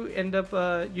do end up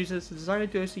using this as a designer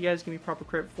video, so you guys give me proper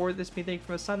credit for this, anything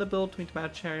from a sign the build, tweet to my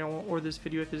channel, or this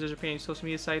video if there's other any social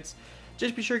media sites,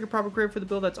 just be sure to get proper credit for the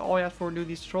build. That's all I ask for in doing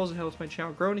these tutorials. It helps my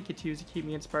channel grow and it continues to keep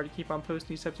me inspired to keep on posting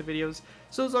these types of videos.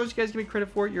 So as long as you guys give me credit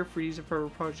for it, you're free to use it for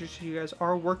projects you guys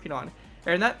are working on.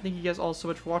 And that, thank you guys all so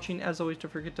much for watching. As always,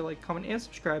 don't forget to like, comment, and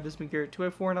subscribe. This has been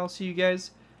Garrett204, and I'll see you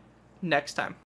guys next time.